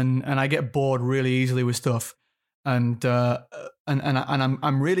span and I get bored really easily with stuff. And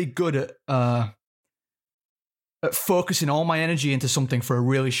I'm really good at focusing all my energy into something for a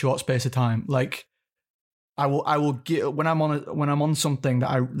really short space of time. Like I will get when I'm on something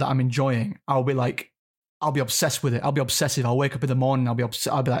that I'm enjoying, I'll be obsessed with it. I'll be obsessive. I'll wake up in the morning. I'll be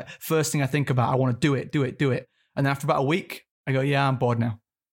like, first thing I think about, I want to do it. And then after about a week, I go, yeah, I'm bored now,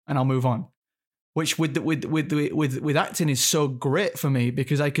 and I'll move on. Which with acting is so great for me,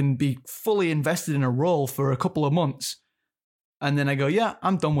 because I can be fully invested in a role for a couple of months, and then I go, yeah,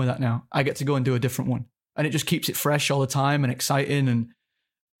 I'm done with that now. I get to go and do a different one, and it just keeps it fresh all the time and exciting.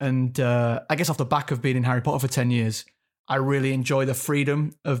 And I guess off the back of being in Harry Potter for 10 years, I really enjoy the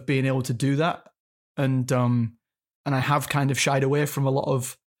freedom of being able to do that. And I have kind of shied away from a lot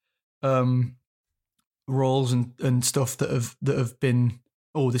of roles and stuff that have been,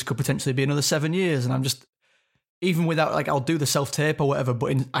 this could potentially be another 7 years, and I'm just, even without, like, I'll do the self-tape or whatever,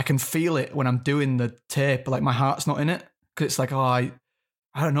 but I can feel it when I'm doing the tape, like my heart's not in it, because it's like, I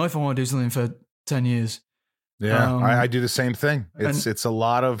don't know if I want to do something for 10 years. Yeah, I do the same thing. It's a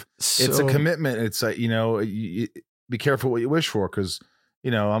lot of, it's a commitment. It's be careful what you wish for, because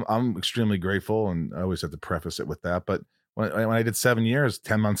I'm extremely grateful, and I always have to preface it with that. But when I did 7 years,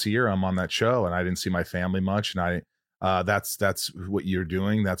 10 months a year, I'm on that show, and I didn't see my family much, and that's what you're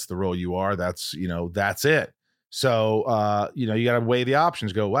doing. That's the role you are. That's it. So you got to weigh the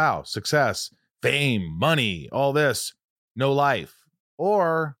options. Go, wow, success, fame, money, all this, no life.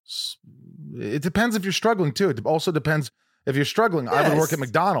 Or it depends if you're struggling too. It also depends if you're struggling. Yes. I would work at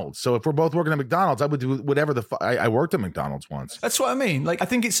McDonald's. So if we're both working at McDonald's, I would do whatever I worked at McDonald's once. That's what I mean. Like, I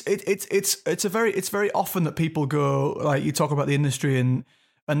think it's very often that people go, like, you talk about the industry and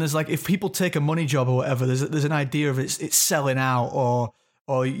there's like, if people take a money job or whatever, there's an idea of it's selling out,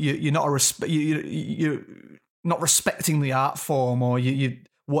 or you're not you're not respecting the art form, or you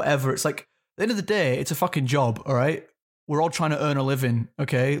whatever. It's like, at the end of the day, it's a fucking job. All right. We're all trying to earn a living,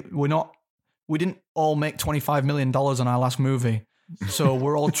 okay? We didn't all make $25 million on our last movie. So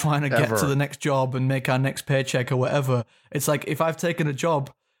we're all trying to get Ever. to the next job and make our next paycheck or whatever. It's like if I've taken a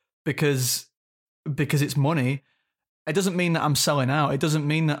job because it's money, it doesn't mean that I'm selling out. It doesn't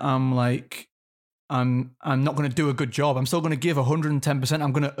mean that I'm like I'm not going to do a good job. I'm still going to give 110%.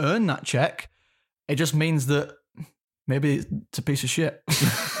 I'm going to earn that check. It just means that maybe it's a piece of shit.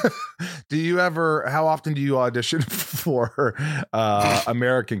 How often do you audition for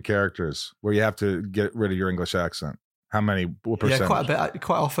American characters where you have to get rid of your English accent? How many? What percentage? Yeah, quite a bit.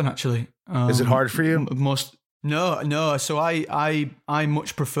 Quite often, actually. Is it hard for you? No. So I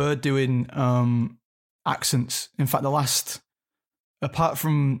much prefer doing accents. In fact, the last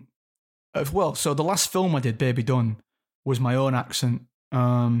film I did, Baby Done, was my own accent,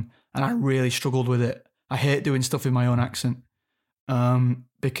 and I really struggled with it. I hate doing stuff in my own accent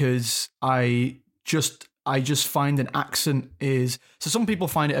because I just find an accent is... So some people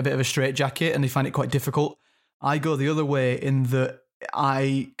find it a bit of a straitjacket and they find it quite difficult. I go the other way in that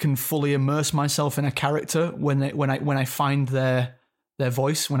I can fully immerse myself in a character when I find their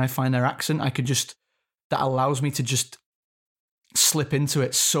voice, when I find their accent. That allows me to just slip into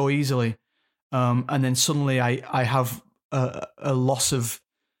it so easily, and then suddenly I have a loss of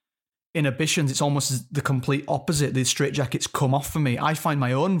inhibitions. It's almost the complete opposite. The straitjackets come off for me. I find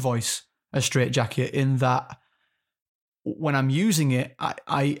my own voice a straitjacket in that when I'm using it,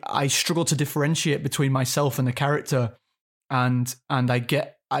 I struggle to differentiate between myself and the character, and I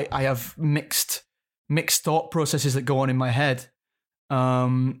have mixed thought processes that go on in my head,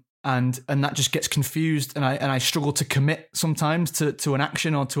 and that just gets confused, and I struggle to commit sometimes to an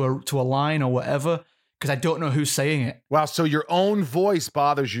action or to a line or whatever, because I don't know who's saying it. Wow, so your own voice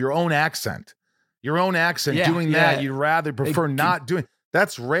bothers you, your own accent. Doing that, you'd rather prefer not doing.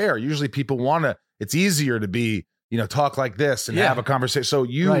 That's rare. Usually people want to, it's easier to be, talk like this and have a conversation. So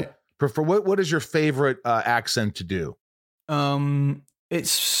you prefer, what is your favorite accent to do?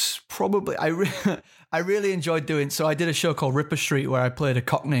 It's probably, I really enjoyed doing, so I did a show called Ripper Street where I played a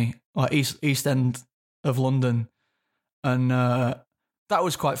Cockney, or East End of London. And that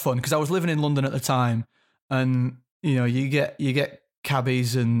was quite fun because I was living in London at the time, and you get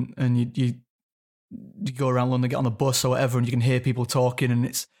cabbies and you go around London, get on the bus or whatever, and you can hear people talking, and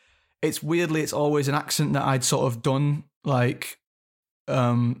it's weirdly, it's always an accent that I'd sort of done, like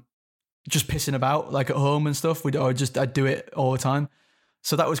just pissing about, like at home and stuff. I'd do it all the time.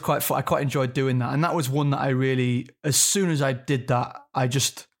 So that was quite fun. I quite enjoyed doing that, and that was one that I really, as soon as I did that, I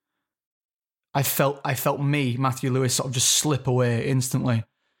felt me, Matthew Lewis, sort of just slip away instantly.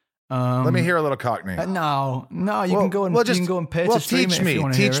 Let me hear a little Cockney. No, you can go and pay to stream it if you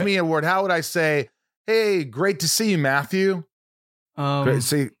want to hear it. Teach me a word. How would I say, hey, great to see you, Matthew? Great to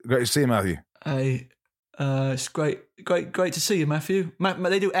see you, Matthew. It's great to see you, Matthew.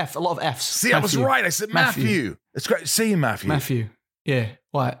 They do a lot of Fs. See, Matthew. I was right. I said Matthew. It's great to see you, Matthew. Matthew. Yeah,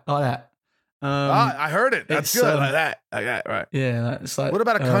 like that. I heard it. That's good. Like that. Right. Yeah, that's like. What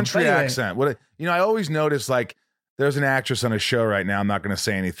about a country accent? I always notice, like, there's an actress on a show right now. I'm not going to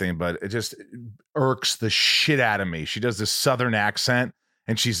say anything, but it just irks the shit out of me. She does this Southern accent,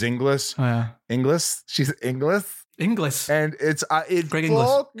 and she's English. Oh, yeah. English. She's English. And it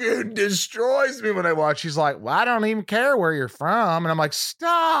fucking destroys me when I watch. She's like, well, I don't even care where you're from. And I'm like,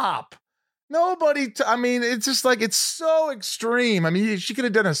 stop. Nobody. It's just like, it's so extreme. I mean, she could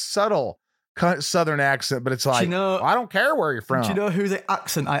have done a subtle Southern accent, but it's like, well, I don't care where you're from. Do you know who the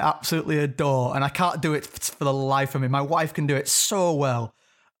accent I absolutely adore? And I can't do it for the life of me. My wife can do it so well.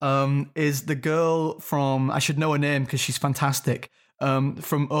 Is the girl from, I should know her name because she's fantastic,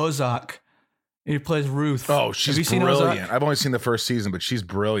 from Ozark. Who plays Ruth? Oh, she's brilliant. I've only seen the first season, but she's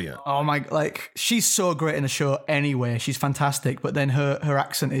brilliant. Oh my, she's so great in the show anyway. She's fantastic, but then her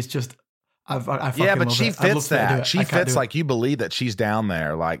accent is just, I but she fits that. She fits like you believe that she's down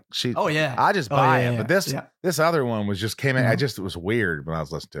there. Like she. Oh yeah. I just buy it. But this other one was just came in. It was weird when I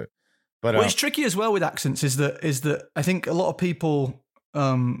was listening to it. But it's tricky as well with accents. Is that I think a lot of people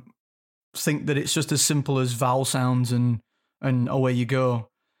think that it's just as simple as vowel sounds and away you go.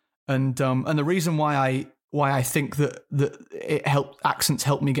 And the reason why I think that accents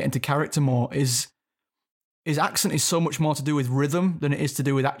help me get into character more is accent is so much more to do with rhythm than it is to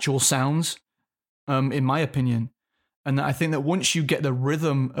do with actual sounds, in my opinion. And I think that once you get the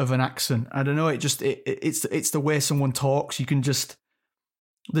rhythm of an accent, I don't know, it's the way someone talks. You can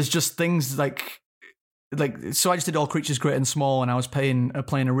there's just things like so I just did All Creatures Great and Small, and I was playing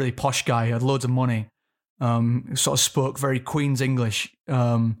a really posh guy who had loads of money, sort of spoke very Queen's English.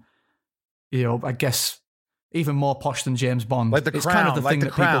 I guess even more posh than James Bond. Like the Crown, kind of the thing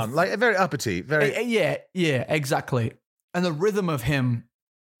that Crown, people, like very uppity, very. Yeah, exactly. And the rhythm of him,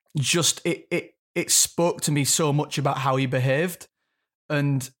 just it spoke to me so much about how he behaved,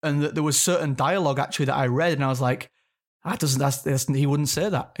 and that there was certain dialogue actually that I read, and I was like, he wouldn't say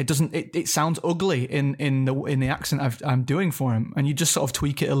that. It doesn't. It sounds ugly in the accent I'm doing for him, and you just sort of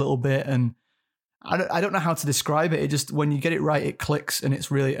tweak it a little bit, and I don't know how to describe it. It just, when you get it right, it clicks, and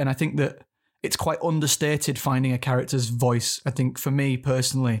it's really, and I think that it's quite understated finding a character's voice. I think for me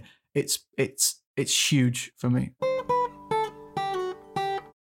personally, it's huge for me.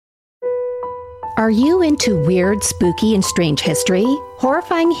 Are you into weird, spooky, and strange history?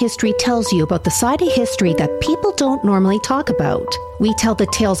 Horrifying History tells you about the side of history that people don't normally talk about. We tell the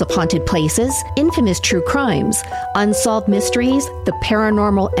tales of haunted places, infamous true crimes, unsolved mysteries, the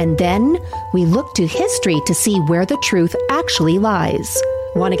paranormal, and then we look to history to see where the truth actually lies.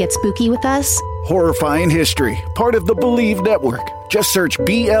 Want to get spooky with us? Horrifying History, part of the Believe Network. Just search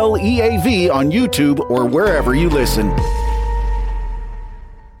BLEAV on YouTube or wherever you listen.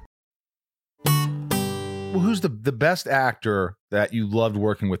 Who's the best actor that you loved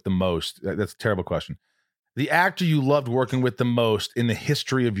working with the most? That's a terrible question. The actor you loved working with the most in the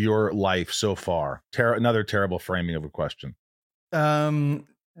history of your life so far. Another terrible framing of a question. That's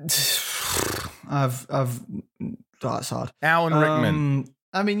hard. Alan Rickman.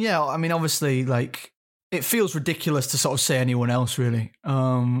 Obviously, like, it feels ridiculous to sort of say anyone else, really.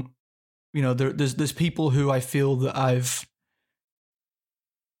 There's people who I feel that I've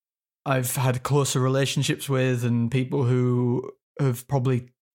had closer relationships with, and people who have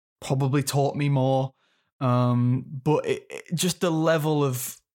probably taught me more. But just the level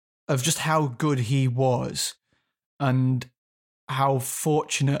of just how good he was, and how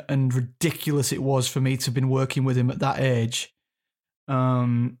fortunate and ridiculous it was for me to have been working with him at that age.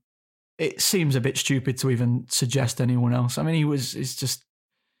 It seems a bit stupid to even suggest anyone else. I mean, it's just,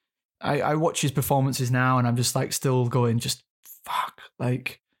 I watch his performances now, and I'm just like still going, just fuck,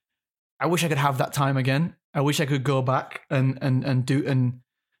 like, I wish I could have that time again. I wish I could go back and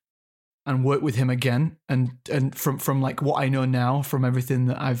work with him again. And from like what I know now, from everything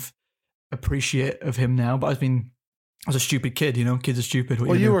that I've appreciate of him now. But I was a stupid kid, kids are stupid.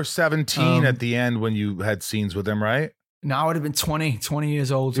 Well, you were 17 at the end when you had scenes with him, right? No, I would have been 20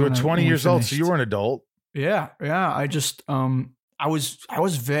 years old. You were 20 years old, so you were an adult. Yeah. I just, I was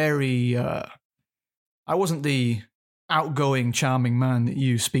very, I wasn't the outgoing, charming man that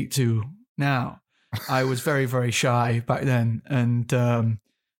you speak to now. I was very, very shy back then, and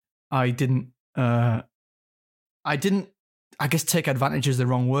I didn't, I guess take advantage is the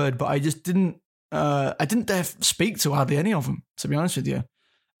wrong word, but I just didn't, I didn't dare speak to hardly any of them, to be honest with you.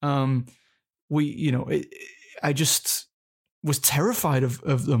 I just was terrified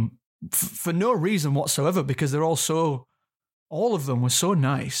of them for no reason whatsoever, because they're all of them were so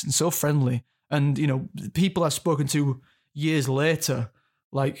nice and so friendly. And, people I've spoken to years later,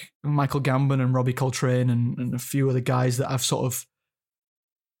 like Michael Gambon and Robbie Coltrane and a few other guys that I've sort of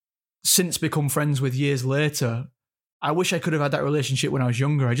since become friends with years later. I wish I could have had that relationship when I was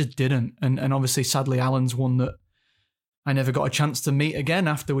younger. I just didn't. And obviously, sadly, Alan's one that I never got a chance to meet again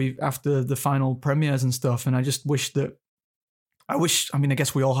after the final premieres and stuff. And I just wish that, I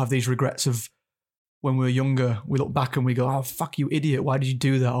guess we all have these regrets of when we were younger. We look back and we go, oh, fuck you, idiot. Why did you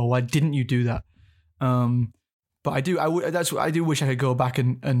do that? Or why didn't you do that? But I do wish I could go back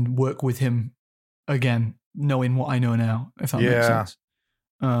and work with him again, knowing what I know now, if that makes sense.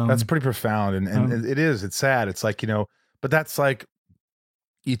 That's pretty profound. And it's sad. It's like, but that's like,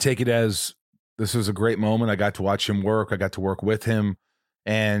 you take it as, this was a great moment. I got to watch him work. I got to work with him,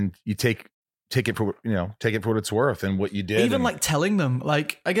 and you take it for, take it for what it's worth and what you did. Even like telling them,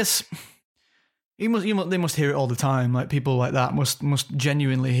 like, I guess they must hear it all the time. Like, people like that must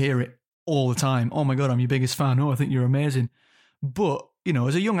genuinely hear it all the time. Oh my God, I'm your biggest fan. Oh, I think you're amazing. But,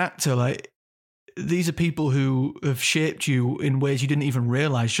 as a young actor, like, these are people who have shaped you in ways you didn't even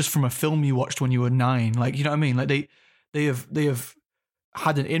realize just from a film you watched when you were 9. Like, you know what I mean? Like, they have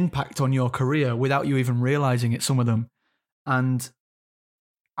had an impact on your career without you even realizing it, some of them. And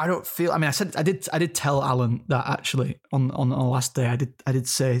I don't feel, I did tell Alan that actually on the last day. I did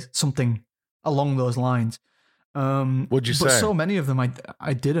say something along those lines. What'd you say? But so many of them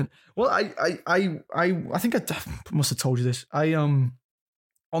I didn't. Well, I think I must have told you this.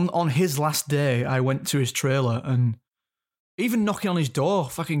 On his last day, I went to his trailer, and even knocking on his door,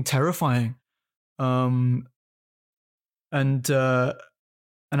 fucking terrifying. And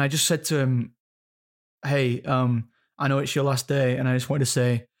I just said to him, hey, I know it's your last day, and I just wanted to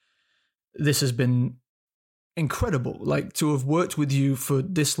say, this has been incredible. Like, to have worked with you for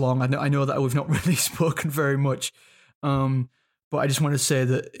this long. I know that we've not really spoken very much, but I just wanted to say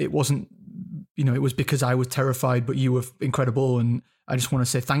that it wasn't, it was because I was terrified, but you were incredible, and I just want to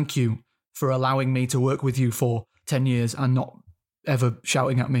say thank you for allowing me to work with you for 10 years and not ever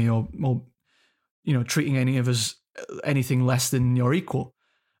shouting at me or treating any of us anything less than your equal.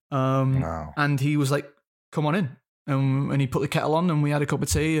 Wow. And he was like, come on in. And he put the kettle on and we had a cup of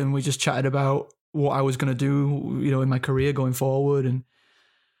tea and we just chatted about what I was going to do, in my career going forward and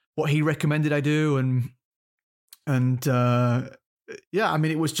what he recommended I do. And yeah, I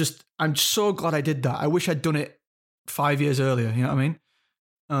mean, it was just, I'm so glad I did that. I wish I'd done it 5 years earlier, you know what I mean?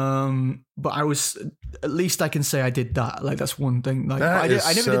 But I was, at least I can say I did that. Like, that's one thing. Like, I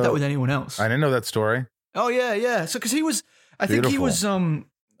never did that with anyone else. I didn't know that story. Oh, yeah. So, because he was, I think he was, I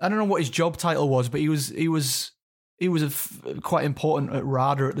don't know what his job title was, but he was quite important at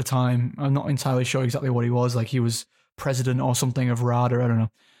RADA at the time. I'm not entirely sure exactly what he was. Like, he was president or something of RADA, I don't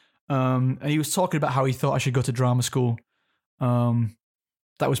know. And he was talking about how he thought I should go to drama school.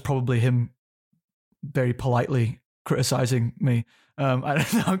 That was probably him very politely criticizing me.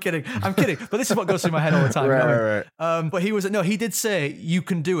 I'm kidding. But this is what goes through my head all the time. Right. But he did say, you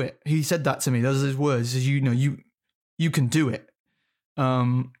can do it. He said that to me. Those are his words. You can do it.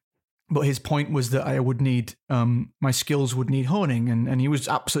 But his point was that I would need, my skills would need honing. And he was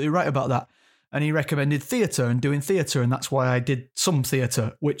absolutely right about that. And he recommended theatre and doing theatre. And that's why I did some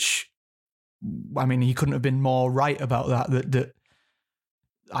theatre, which, I mean, he couldn't have been more right about that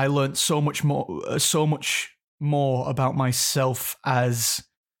I learned so much more about myself as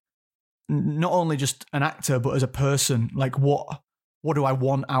not only just an actor, but as a person. Like, what do I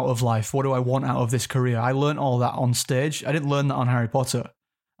want out of life? What do I want out of this career? I learned all that on stage. I didn't learn that on Harry Potter.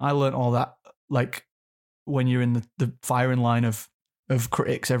 I learned all that, like, when you're in the firing line of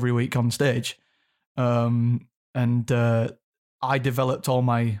critics every week on stage. I developed all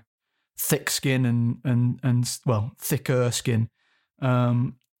my thick skin and thicker skin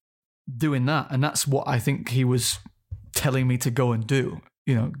doing that. And that's what I think he was telling me to go and do,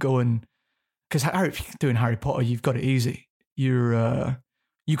 because doing Harry Potter, you've got it easy. You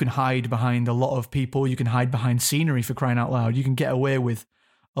can hide behind a lot of people. You can hide behind scenery, for crying out loud. You can get away with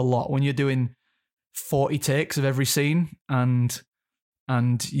a lot when you're doing 40 takes of every scene and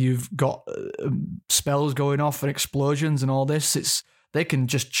you've got spells going off and explosions and all this. They can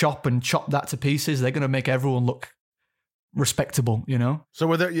just chop that to pieces. They're going to make everyone look respectable, So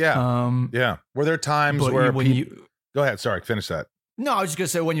were there, were there times where go ahead, sorry, finish that. No, I was just going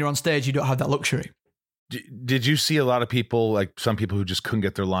to say, when you're on stage, you don't have that luxury. Did you see a lot of people, like some people who just couldn't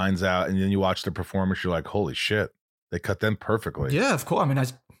get their lines out, and then you watch the performance, you're like, holy shit, they cut them perfectly. Yeah, of course. I mean, I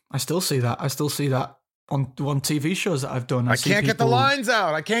still see that. I still see that on TV shows that I've done. I can't get the lines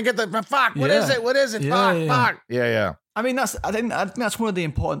out. I can't get the fuck. What is it? What is it? Fuck. Yeah. I mean, I think that's one of the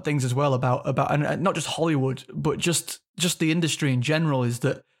important things as well about and not just Hollywood, but just the industry in general, is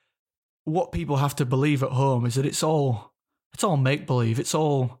that what people have to believe at home is that it's all make believe. It's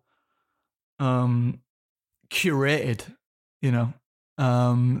all curated,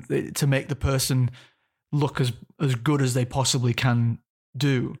 to make the person look as good as they possibly can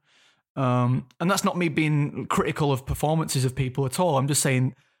do. And that's not me being critical of performances of people at all. I'm just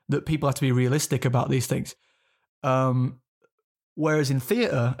saying that people have to be realistic about these things. Whereas in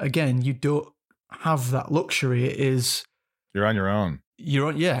theatre, again, you don't have that luxury. It is, you're on your own.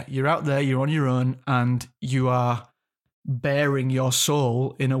 You're out there, you're on your own, and you are bearing your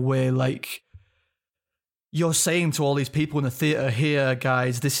soul in a way like you're saying to all these people in the theatre, here,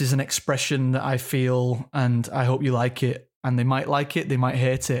 guys, this is an expression that I feel and I hope you like it. And they might like it, they might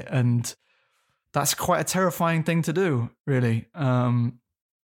hate it. And that's quite a terrifying thing to do, really. I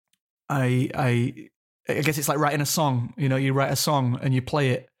guess it's like writing a song. You write a song and you play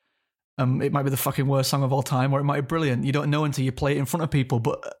it. It might be the fucking worst song of all time, or it might be brilliant. You don't know until you play it in front of people,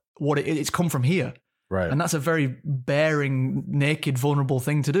 but it's come from here. Right. And that's a very bearing, naked, vulnerable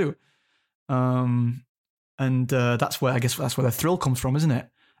thing to do. That's where the thrill comes from, isn't it?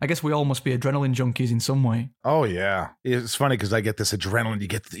 I guess we all must be adrenaline junkies in some way. Oh yeah, it's funny because I get this adrenaline.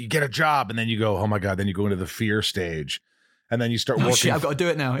 You get a job, and then you go, oh my god. Then you go into the fear stage, and then you start working. Shit, I've got to do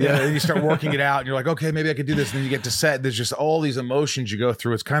it now. Yeah, and you start working it out, and you're like, okay, maybe I could do this. And then you get to set. There's just all these emotions you go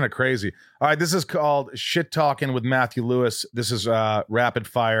through. It's kind of crazy. All right, this is called Shit Talking with Matthew Lewis. This is rapid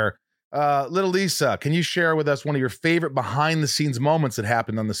fire. Little Lisa, can you share with us one of your favorite behind the scenes moments that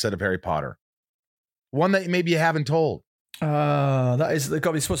happened on the set of Harry Potter? One that maybe you haven't told. They've got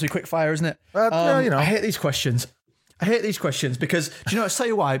to be supposed to be quick fire, isn't it? I hate these questions. Because, do you know, I'll tell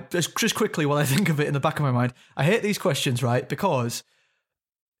you why, just quickly while I think of it in the back of my mind. I hate these questions, right? Because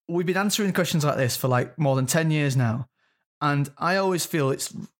we've been answering questions like this for like more than 10 years now. And I always feel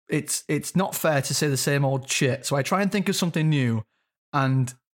it's not fair to say the same old shit. So I try and think of something new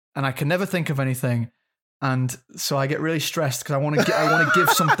and I can never think of anything. And so I get really stressed because I want to give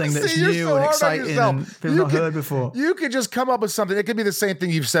something that's See, you're new so and hard on exciting yourself. and people not heard before. You could just come up with something. It could be the same thing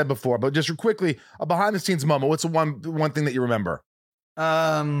you've said before, but just quickly, a behind the scenes moment. What's the one thing that you remember?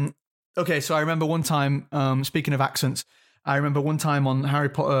 Okay, so I remember one time, speaking of accents, I remember one time on Harry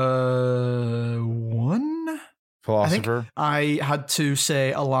Potter 1? Philosopher? I had to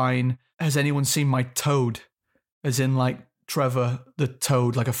say a line, has anyone seen my toad? As in like Trevor the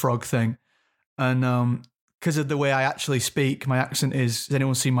toad, like a frog thing. And because of the way I actually speak, my accent is, has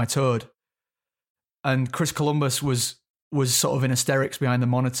anyone seen my toad? And Chris Columbus was sort of in hysterics behind the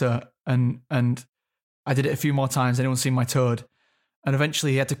monitor, and I did it a few more times, anyone seen my toad? And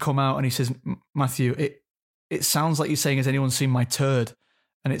eventually he had to come out and he says, Matthew, it sounds like you're saying, has anyone seen my turd?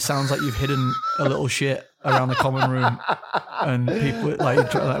 And it sounds like you've hidden a little shit around the common room. And people,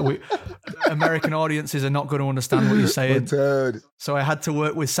 American audiences are not going to understand what you're saying. So I had to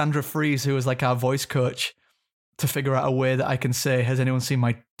work with Sandra Fries, who was like our voice coach, to figure out a way that I can say, has anyone seen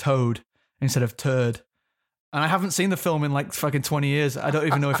my toad instead of turd? And I haven't seen the film in like fucking 20 years. I don't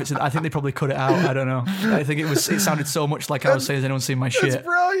even know if it's I think they probably cut it out. I don't know. I think it sounded so much like I was saying, has anyone seen my shit? That's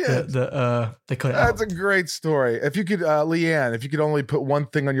brilliant. That they cut it out. That's a great story. If you could, Leanne, if you could only put one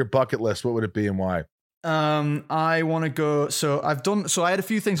thing on your bucket list, what would it be and why? I want to go. So I had a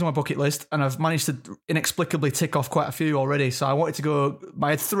few things on my bucket list, and I've managed to inexplicably tick off quite a few already. So I wanted to go. I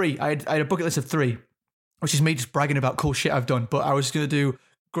had three. I had a bucket list of 3, which is me just bragging about cool shit I've done. But I was going to do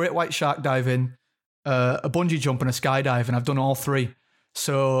great white shark diving, a bungee jump, and a skydive, and I've done all 3.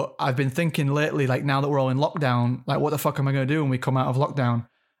 So I've been thinking lately, like now that we're all in lockdown, like what the fuck am I going to do when we come out of lockdown?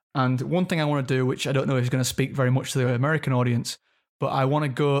 And one thing I want to do, which I don't know if is going to speak very much to the American audience, but I want to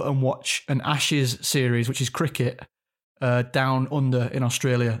go and watch an Ashes series, which is cricket, down under in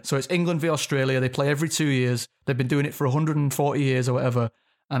Australia. So it's England v Australia. They play every 2 years. They've been doing it for 140 years or whatever.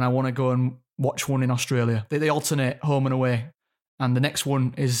 And I want to go and watch one in Australia. They alternate home and away. And the next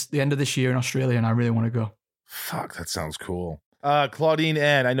one is the end of this year in Australia, and I really want to go. Fuck, that sounds cool. Claudine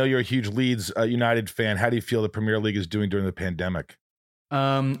N., I know you're a huge Leeds United fan. How do you feel the Premier League is doing during the pandemic?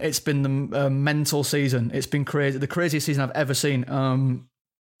 It's been the mental season. It's been crazy, the craziest season I've ever seen.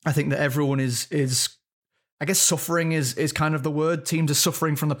 I think that everyone is I guess suffering is kind of the word. Teams are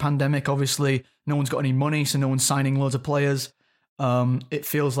suffering from the pandemic. Obviously, no one's got any money, so no one's signing loads of players. It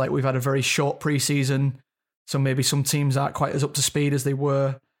feels like we've had a very short preseason, so maybe some teams aren't quite as up to speed as they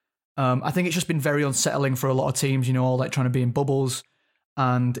were. I think it's just been very unsettling for a lot of teams, all like trying to be in bubbles,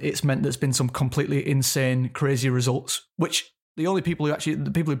 and it's meant there's been some completely insane, crazy results, which the people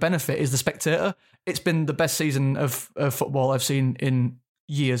who benefit is the spectator. It's been the best season of football I've seen in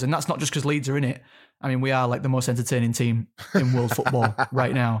years, and that's not just because Leeds are in it. I mean, we are like the most entertaining team in world football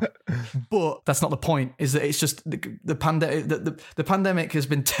right now. But that's not the point, is that it's just the pandemic. The pandemic has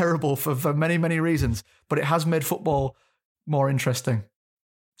been terrible for many, many reasons, but it has made football more interesting.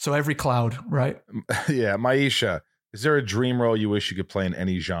 So every cloud, right? Yeah. Maisha, is there a dream role you wish you could play in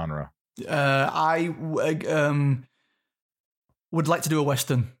any genre? I would like to do a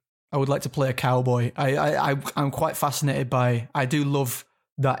Western. I would like to play a cowboy. I'm quite fascinated by, I do love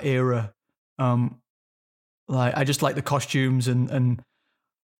that era. Like I just like the costumes and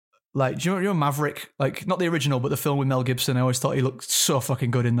like, do you know Maverick? Like not the original, but the film with Mel Gibson. I always thought he looked so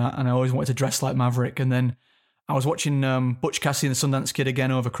fucking good in that, and I always wanted to dress like Maverick. And then I was watching Butch Cassidy and the Sundance Kid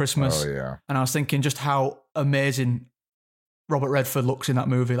again over Christmas. Oh yeah. And I was thinking just how amazing Robert Redford looks in that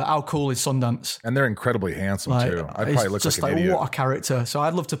movie. Like how cool is Sundance? And they're incredibly handsome too. I'd probably look just like an idiot. What a character. So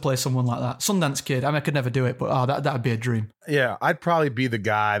I'd love to play someone like that. Sundance Kid. I mean, I could never do it, but that'd be a dream. Yeah, I'd probably be the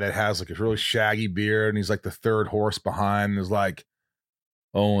guy that has like a really shaggy beard and he's like the third horse behind and is like,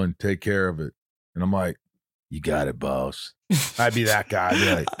 Owen, take care of it. And I'm like, you got it, boss. I'd be that guy. I'd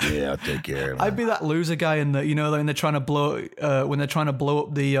be like, yeah, I'll take care of it. I'd be that loser guy in the, when they're trying to blow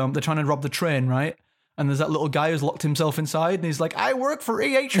up the, they're trying to rob the train, right? And there's that little guy who's locked himself inside, and he's like, I work for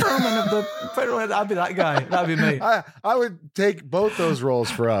E.H. Herman of the Federal. I'd be that guy. That'd be me. I would take both those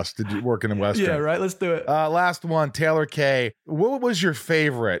roles for us to work in a Western. Yeah, right. Let's do it. Last one, Taylor K. What was your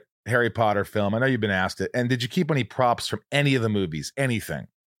favorite Harry Potter film? I know you've been asked it. And did you keep any props from any of the movies? Anything?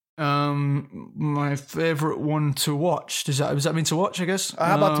 My favorite one to watch. Does that mean to watch? I guess.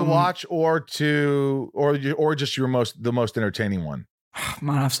 How about to watch or just the most entertaining one?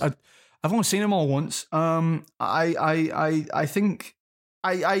 Man, I've only seen them all once. I think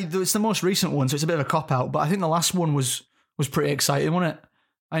it's the most recent one, so it's a bit of a cop out. But I think the last one was pretty exciting, wasn't it?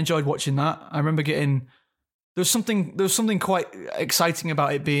 I enjoyed watching that. I remember there was something quite exciting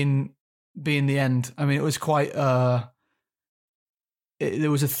about it being the end. I mean, it was quite.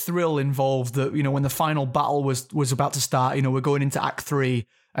 There was a thrill involved that when the final battle was about to start. We're going into Act 3,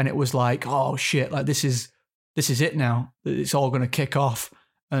 and it was like, oh shit, like this is it now. It's all going to kick off,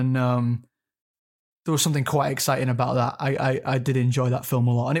 and there was something quite exciting about that. I did enjoy that film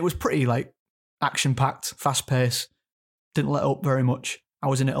a lot, and it was pretty like action packed, fast paced. Didn't let up very much. I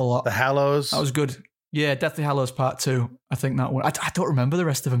was in it a lot. The Hallows. That was good. Yeah, Deathly Hallows Part 2. I think that one. I don't remember the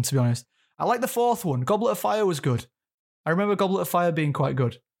rest of them, to be honest. I like the fourth one. Goblet of Fire was good. I remember Goblet of Fire being quite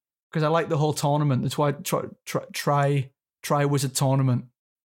good because I like the whole tournament. That's why Tri-Wizard Tournament.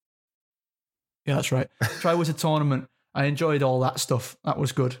 Yeah, that's right. Tri-Wizard Tournament. I enjoyed all that stuff. That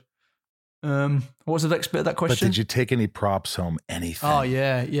was good. What was the next bit of that question? But did you take any props home? Anything? Oh,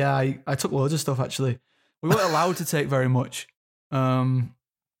 yeah. I took loads of stuff, actually. We weren't allowed to take very much. We weren't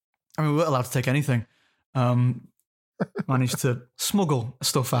allowed to take anything. Managed to smuggle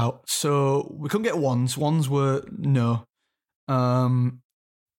stuff out. So we couldn't get wands. Wands were no.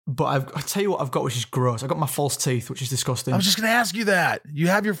 But I tell you what I've got, which is gross. I got my false teeth, which is disgusting. I was just going to ask you that. You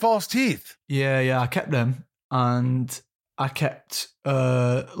have your false teeth. Yeah. I kept them, and I kept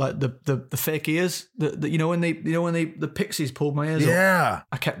like the fake ears. The you know when the pixies pulled my ears up?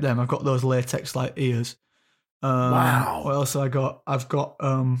 I kept them. I've got those latex like ears. Wow. What else I got? I've got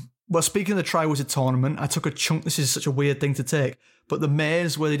well, speaking of the Tri-Wizard Tournament, I took a chunk. This is such a weird thing to take, but the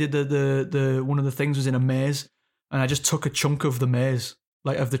maze where they did the one of the things was in a maze, and I just took a chunk of the maze,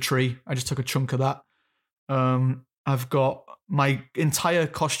 like of the tree. I just took a chunk of that. I've got my entire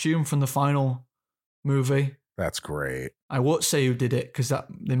costume from the final movie. That's great. I won't say who did it because that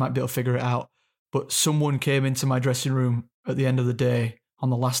they might be able to figure it out. But someone came into my dressing room at the end of the day, on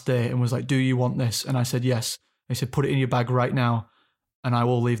the last day, and was like, "Do you want this?" And I said yes. They said, "Put it in your bag right now, and I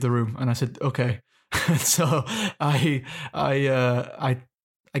will leave the room." And I said, "Okay." So I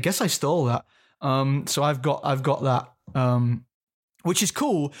guess I stole that. So I've got that. Which is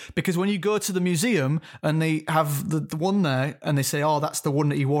cool because when you go to the museum and they have the one there and they say, "Oh, that's the one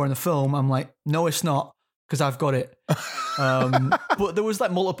that you wore in the film," I'm like, "No, it's not." Because I've got it. But there was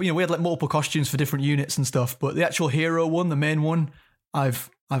like multiple, we had like multiple costumes for different units and stuff. But the actual hero one, the main one, I've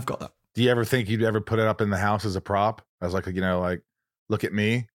got that. Do you ever think you'd ever put it up in the house as a prop? As like, like, look at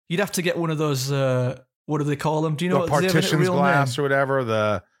me? You'd have to get one of those, what do they call them? Do you know what partitions glass or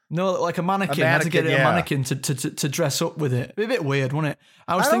whatever? No, like a mannequin. I had to get a mannequin to dress up with it. It'd be a bit weird, wouldn't it?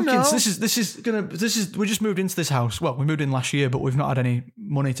 I was thinking, so we just moved into this house. Well, we moved in last year, but we've not had any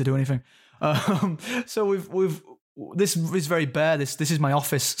money to do anything. So this is very bare. This is my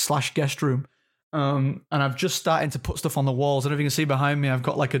office / guest room. And I've just started to put stuff on the walls. I don't know if you can see behind me. I've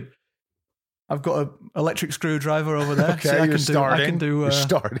got an electric screwdriver over there. Okay, so you're starting. You're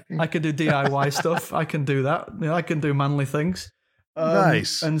starting. I can do DIY stuff. I can do that. I can do manly things.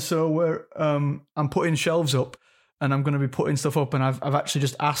 Nice. And so I'm putting shelves up, and I'm going to be putting stuff up. And I've actually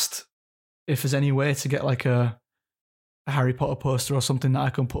just asked if there's any way to get like a Harry Potter poster or something that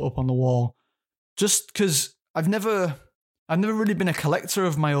I can put up on the wall. Just because I've never really been a collector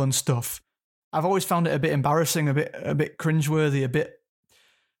of my own stuff. I've always found it a bit embarrassing, a bit cringeworthy, a bit.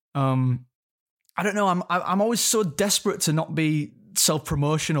 I don't know. I'm always so desperate to not be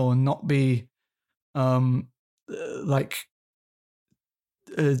self-promotional and not be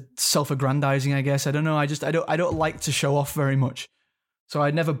self-aggrandizing, I guess. I don't know. I don't like to show off very much. So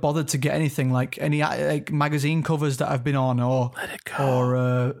I never bothered to get anything like any like magazine covers that I've been on or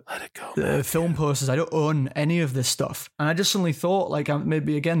film posters. I don't own any of this stuff. And I just suddenly thought, like,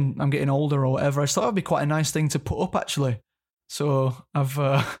 maybe again I'm getting older or whatever. I thought it'd be quite a nice thing to put up actually. So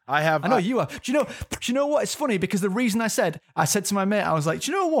I know you are. Do you know what? It's funny because the reason I said to my mate, I was like,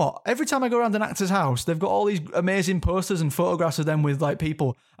 do you know what? Every time I go around an actor's house, they've got all these amazing posters and photographs of them with like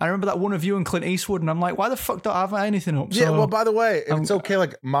people. I remember that one of you and Clint Eastwood, and I'm like, why the fuck don't I have anything up? Yeah, well, by the way, if it's okay,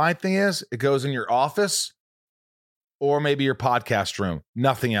 like my thing is, it goes in your office or maybe your podcast room.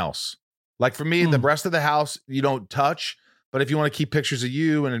 Nothing else. Like for me, the rest of the house you don't touch. But if you want to keep pictures of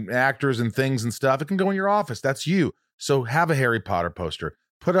you and actors and things and stuff, it can go in your office. That's you. So have a Harry Potter poster.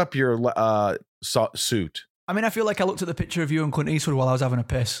 Put up your suit. I mean, I feel like I looked at the picture of you and Clint Eastwood while I was having a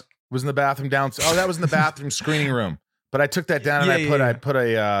piss. Was in the bathroom downstairs. Oh, that was in the bathroom screening room. But I took that down and I put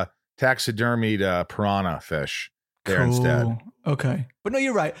a taxidermied piranha fish there instead. Okay, but no,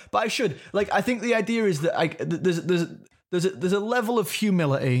 you're right. But I should I think the idea is that there's a level of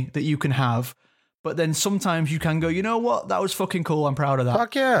humility that you can have. But then sometimes you can go, you know what? That was fucking cool. I'm proud of that.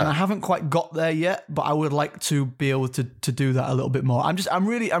 Fuck yeah. And I haven't quite got there yet, but I would like to be able to do that a little bit more. I'm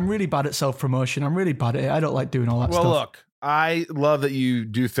really bad at self-promotion. I'm really bad at it. I don't like doing all that stuff. Well, look, I love that you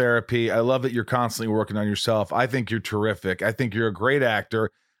do therapy. I love that you're constantly working on yourself. I think you're terrific. I think you're a great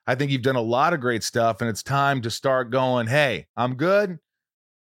actor. I think you've done a lot of great stuff, and it's time to start going, hey, I'm good.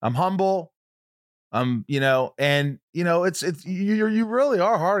 I'm humble. You really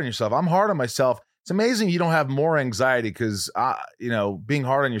are hard on yourself. I'm hard on myself. It's amazing you don't have more anxiety because, being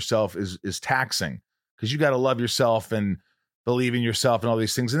hard on yourself is taxing because you got to love yourself and believe in yourself and all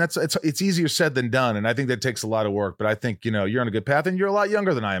these things. And it's easier said than done. And I think that takes a lot of work, but I think, you're on a good path and you're a lot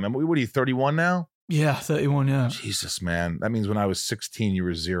younger than I am. What are you, 31 now? Yeah, 31, yeah. Jesus, man. That means when I was 16, you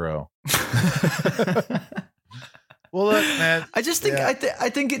were 0. Well, look, man. I just think, I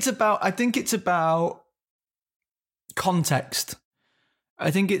think it's about context.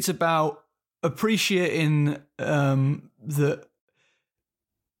 I think it's about appreciating that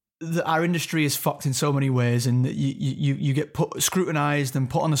our industry is fucked in so many ways, and that you get scrutinized and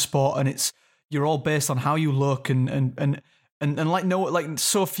put on the spot, and you're all based on how you look, and like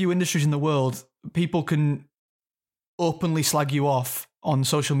so few industries in the world, people can openly slag you off on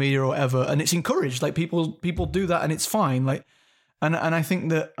social media or whatever, and it's encouraged. Like people do that, and it's fine. Like, and I think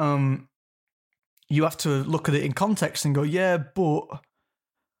that you have to look at it in context and go, yeah, but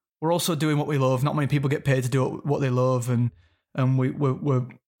we're also doing what we love. Not many people get paid to do what they love, and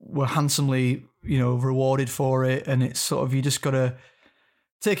we're handsomely, rewarded for it. And it's sort of, you just got to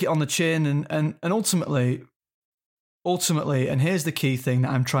take it on the chin, and ultimately, and here's the key thing that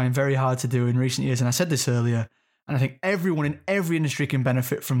I'm trying very hard to do in recent years, and I said this earlier, and I think everyone in every industry can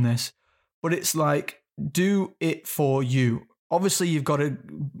benefit from this, but it's like, do it for you. Obviously, you've got to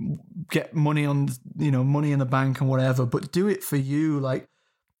get money money in the bank and whatever, but do it for you. Like,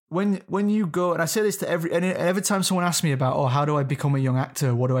 when you go, and I say this to every time someone asks me about, how do I become a young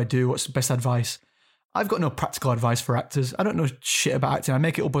actor? What do I do? What's the best advice? I've got no practical advice for actors. I don't know shit about acting. I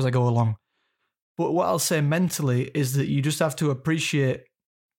make it up as I go along. But what I'll say mentally is that you just have to appreciate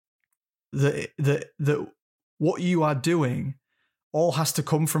that what you are doing all has to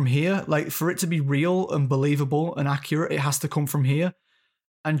come from here. Like, for it to be real and believable and accurate, it has to come from here.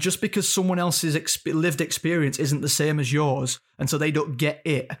 And just because someone else's lived experience isn't the same as yours, and so they don't get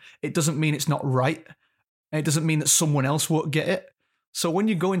it, it doesn't mean it's not right. And it doesn't mean that someone else won't get it. So when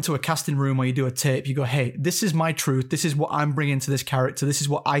you go into a casting room or you do a tape, you go, hey, this is my truth. This is what I'm bringing to this character. This is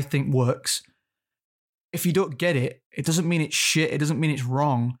what I think works. If you don't get it, it doesn't mean it's shit. It doesn't mean it's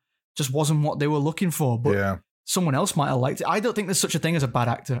wrong. It just wasn't what they were looking for. But someone else might have liked it. I don't think there's such a thing as a bad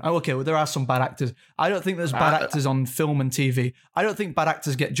actor. Okay, well, there are some bad actors. I don't think there's bad actors on film and TV. I don't think bad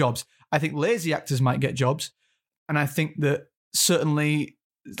actors get jobs. I think lazy actors might get jobs. And I think that certainly,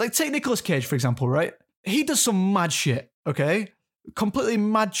 like, take Nicolas Cage, for example, right? He does some mad shit, okay? Completely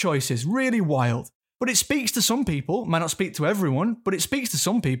mad choices, really wild. But it speaks to some people. It might not speak to everyone, but it speaks to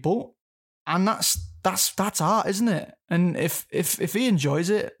some people. And that's art, isn't it? And if he enjoys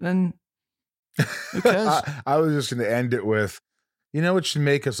it, then who cares? I was just going to end it with, what should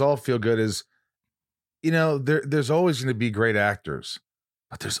make us all feel good is, there's always going to be great actors,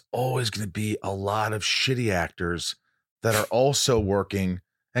 but there's always going to be a lot of shitty actors that are also working,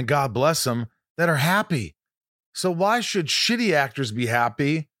 and God bless them, that are happy. So why should shitty actors be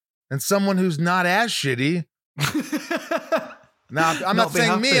happy and someone who's not as shitty? Now, I'm not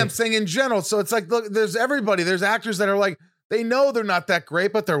saying me, I'm saying in general. So it's like, look, there's everybody. There's actors that are like, they know they're not that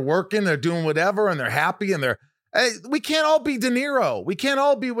great, but they're working, they're doing whatever, and they're happy, and we can't all be De Niro. We can't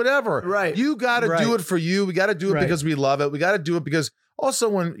all be whatever. Right. You got to do it for you. We got to do it because we love it. We got to do it because also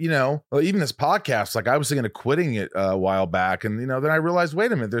when, even this podcast, like I was thinking of quitting it a while back, and, then I realized,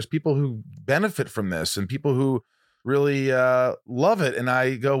 wait a minute, there's people who benefit from this and people who really love it. And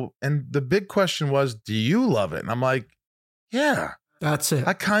I go, and the big question was, do you love it? And I'm like, yeah, that's it.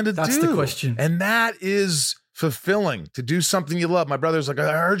 I kind of do. That's the question. And that is fulfilling, to do something you love. My brother's like,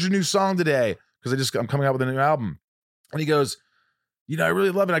 I heard your new song today because I'm coming out with a new album. And he goes, I really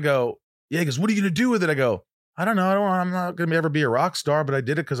love it. I go, yeah. He goes, what are you going to do with it? I go, I don't know. I'm not going to ever be a rock star, but I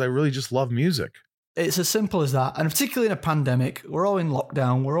did it because I really just love music. It's as simple as that. And particularly in a pandemic, we're all in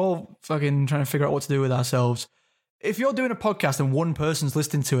lockdown. We're all fucking trying to figure out what to do with ourselves. If you're doing a podcast and one person's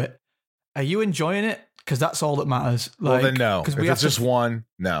listening to it, are you enjoying it? Because that's all that matters. Well, then no. If it's just one,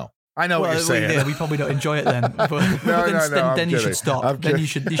 no. I know what you're saying. We probably don't enjoy it then. But then you should stop. Then you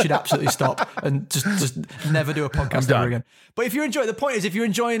should absolutely stop and just never do a podcast ever again. But if you're enjoying, the point is, if you're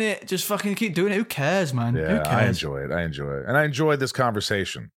enjoying it, just fucking keep doing it. Who cares, man? Yeah, Who cares? I enjoy it. And I enjoyed this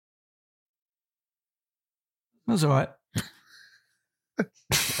conversation. That's all right.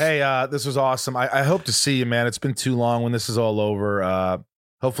 Hey, this was awesome. I hope to see you, man. It's been too long. When this is all over,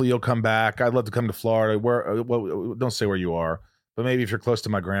 hopefully you'll come back. I'd love to come to Florida. Don't say where you are, but maybe if you're close to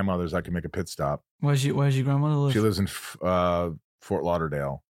my grandmother's, I can make a pit stop. Where's your grandmother live? She lives in Fort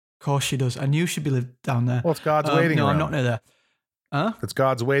Lauderdale. Of course she does. I knew she'd be lived down there. Well, it's God's waiting room. No, I'm not near there. Huh? It's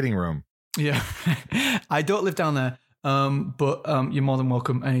God's waiting room. Yeah. I don't live down there. But you're more than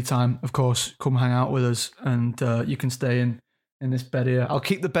welcome anytime. Of course, come hang out with us, and you can stay in this bed here. I'll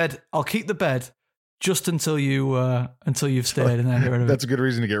keep the bed just until you've stayed, and then get rid of it. That's a good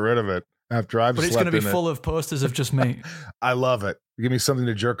reason to get rid of it after I've But it's slept going to be in full of posters of just me. I love it. Give me something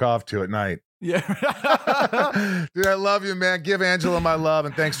to jerk off to at night. Yeah. Dude, I love you, man. Give Angela my love,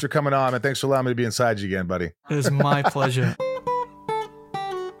 and thanks for coming on, and thanks for allowing me to be inside you again, buddy. It was my pleasure.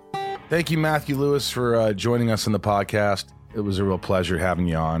 Thank you, Matthew Lewis, for joining us on the podcast. It was a real pleasure having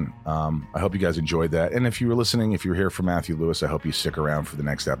you on. I hope you guys enjoyed that. And if you were listening, if you're here for Matthew Lewis, I hope you stick around for the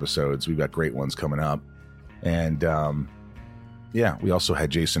next episodes. We've got great ones coming up. And yeah, we also had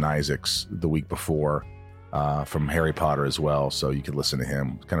Jason Isaacs the week before from Harry Potter as well. So you could listen to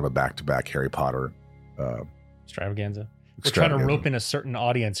him. Kind of a back-to-back Harry Potter extravaganza. We're trying to rope in a certain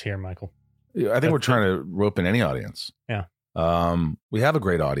audience here, Michael. Yeah, I think we're trying to rope in any audience. Yeah. We have a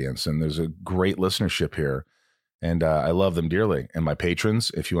great audience, and there's a great listenership here, and I love them dearly. And my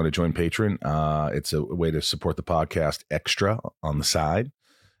patrons, if you want to join Patreon, it's a way to support the podcast extra on the side.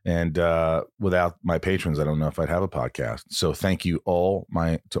 And without my patrons, I don't know if I'd have a podcast. So thank you to all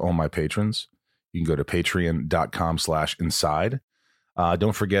my patrons. You can go to patreon.com/inside.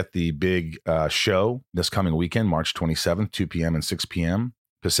 Don't forget the big show this coming weekend, March 27th, 2 p.m. and 6 p.m.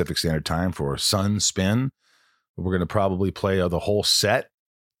 Pacific Standard Time for Sun Spin. We're going to probably play the whole set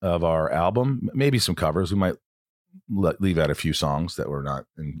of our album, maybe some covers. We might leave out a few songs that we're not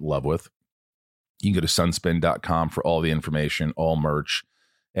in love with. You can go to sunspin.com for all the information, all merch.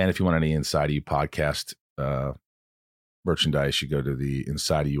 And if you want any Inside of You podcast merchandise, you go to the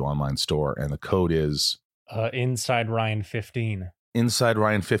Inside of You online store. And the code is Inside Ryan 15. Inside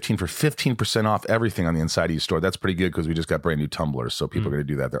Ryan 15 for 15% off everything on the Inside of You store. That's pretty good because we just got brand new tumblers. So people are going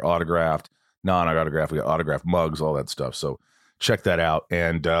to do that. They're autographed, non-autographed. We got autographed mugs, all that stuff. So check that out.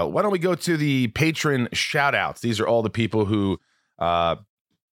 And why don't we go to the patron shout outs? These are all the people who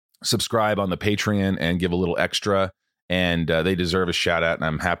subscribe on the Patreon and give a little extra. And they deserve a shout out, and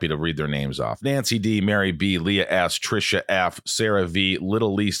I'm happy to read their names off. Nancy D, Mary B, Leah S, Trisha F, Sarah V,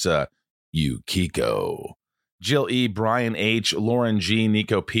 Little Lisa, Yukiko, Jill E, Brian H, Lauren G,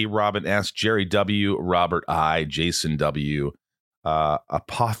 Nico P, Robin S, Jerry W, Robert I, Jason W,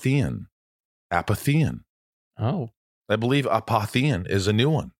 Apathian. Oh. I believe Apathian is a new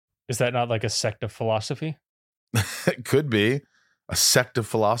one. Is that not like a sect of philosophy? It could be. A sect of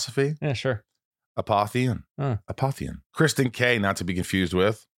philosophy? Yeah, sure. Apathian. Apathian. Kristen K, not to be confused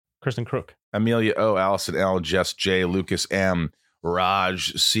with Kristen Crook. Amelia O, Allison L, Jess J, Lucas M,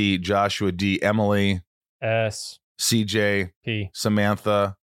 Raj C, Joshua D, Emily S, CJ P,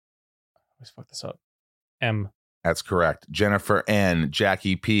 Samantha. I always fuck this up. M. That's correct. Jennifer N,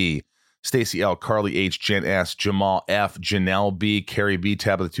 Jackie P, Stacy L, Carly H, Jen S, Jamal F, Janelle B, Carrie B,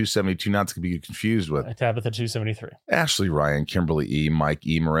 Tabitha 272, not to be confused with Tabitha 273. Ashley Ryan, Kimberly E, Mike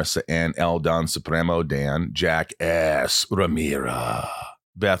E, Marissa N, L, Don Supremo, Dan, Jack S, Ramira,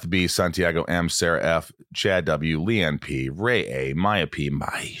 Beth B, Santiago M, Sarah F, Chad W, Leanne P, Ray A, Maya P,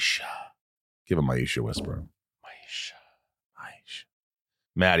 Maisha. Give a Maisha whisper. Maisha.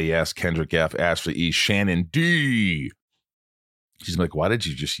 Maddie S, Kendrick F, Ashley E, Shannon D. She's like, why did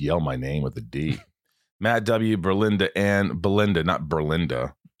you just yell my name with a D? Matt W, Berlinda and Belinda, not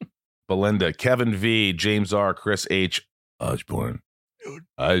Berlinda. Belinda, Kevin V, James R, Chris H, Osborne,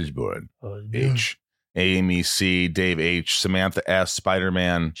 H, Amy C, Dave H, Samantha S,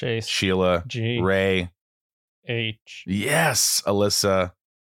 Spider-Man, Chase, Sheila, G, Ray, H, yes, Alyssa,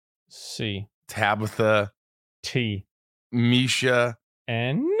 C, Tabitha, T, Misha,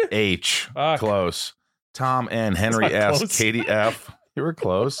 N, H, Fuck. Close, Tom N, Henry S, close. Katie F, you were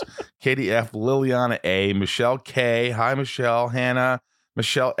close, Katie F, Liliana A, Michelle K, hi Michelle, Hannah,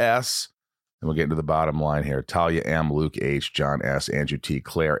 Michelle S, and we'll get into the bottom line here. Talia M, Luke H, John S, Andrew T,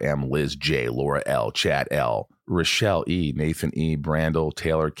 Claire M, Liz J, Laura L, Chad L, Rochelle E, Nathan E, Brandel,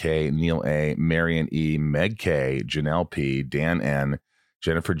 Taylor K, Neil A, Marion E, Meg K, Janelle P, Dan N,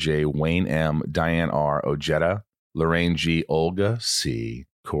 Jennifer J, Wayne M, Diane R, Ojeda, Lorraine G, Olga C,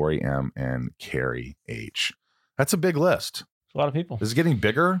 Corey M, and Carrie H. That's a big list. A lot of people. Is it getting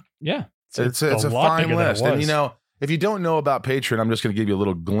bigger? Yeah. It's a fine list. And, you know, if you don't know about Patreon, I'm just going to give you a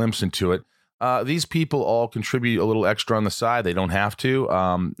little glimpse into it. These people all contribute a little extra on the side. They don't have to.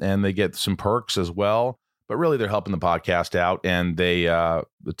 And they get some perks as well. But really, they're helping the podcast out. And they,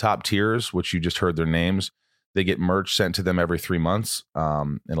 the top tiers, which you just heard their names, they get merch sent to them every 3 months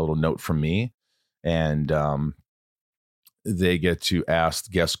and a little note from me. And they get to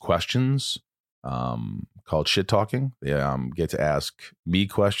ask guest questions called Shit Talking. They get to ask me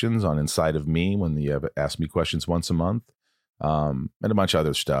questions on Inside of Me when you have Ask Me Questions once a month. and a bunch of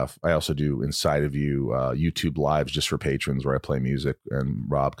other stuff. I also do Inside of You YouTube lives just for patrons where I play music and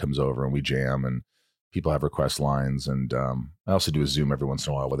Rob comes over and we jam and people have request lines. And I also do a Zoom every once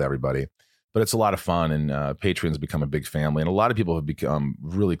in a while with everybody. But it's a lot of fun, and patrons become a big family. And a lot of people have become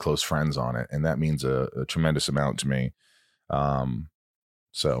really close friends on it, and that means a tremendous amount to me.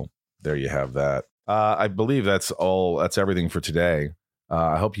 So there you have that. I believe that's all. That's everything for today.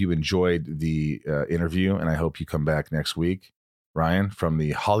 I hope you enjoyed the interview, and I hope you come back next week. Ryan, from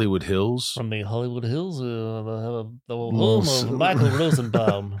the Hollywood Hills. From the Hollywood Hills, the home of Michael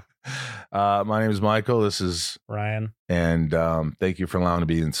Rosenbaum. My name is Michael. This is Ryan. And thank you for allowing me to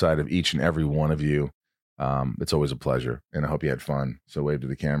be inside of each and every one of you. It's always a pleasure, and I hope you had fun. So wave to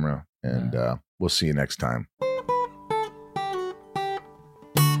the camera, and we'll see you next time.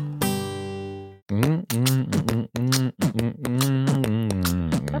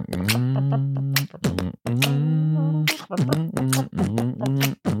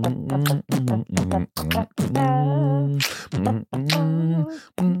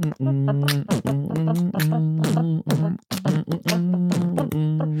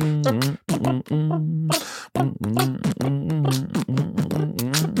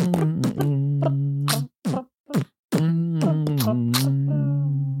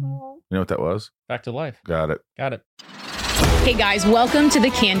 You know what that was? Back to Life. Got it. Hey guys, welcome to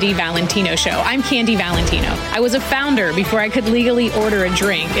the Candy Valentino Show. I'm Candy Valentino. I was a founder before I could legally order a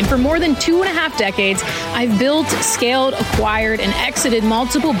drink. And for more than 2.5 decades, I've built, scaled, acquired, and exited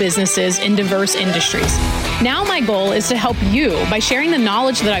multiple businesses in diverse industries. Now my goal is to help you by sharing the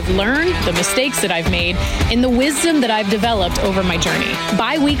knowledge that I've learned, the mistakes that I've made, and the wisdom that I've developed over my journey.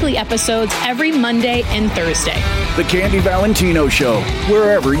 Bi-weekly episodes every Monday and Thursday. The Candy Valentino Show,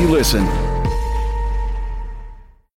 wherever you listen.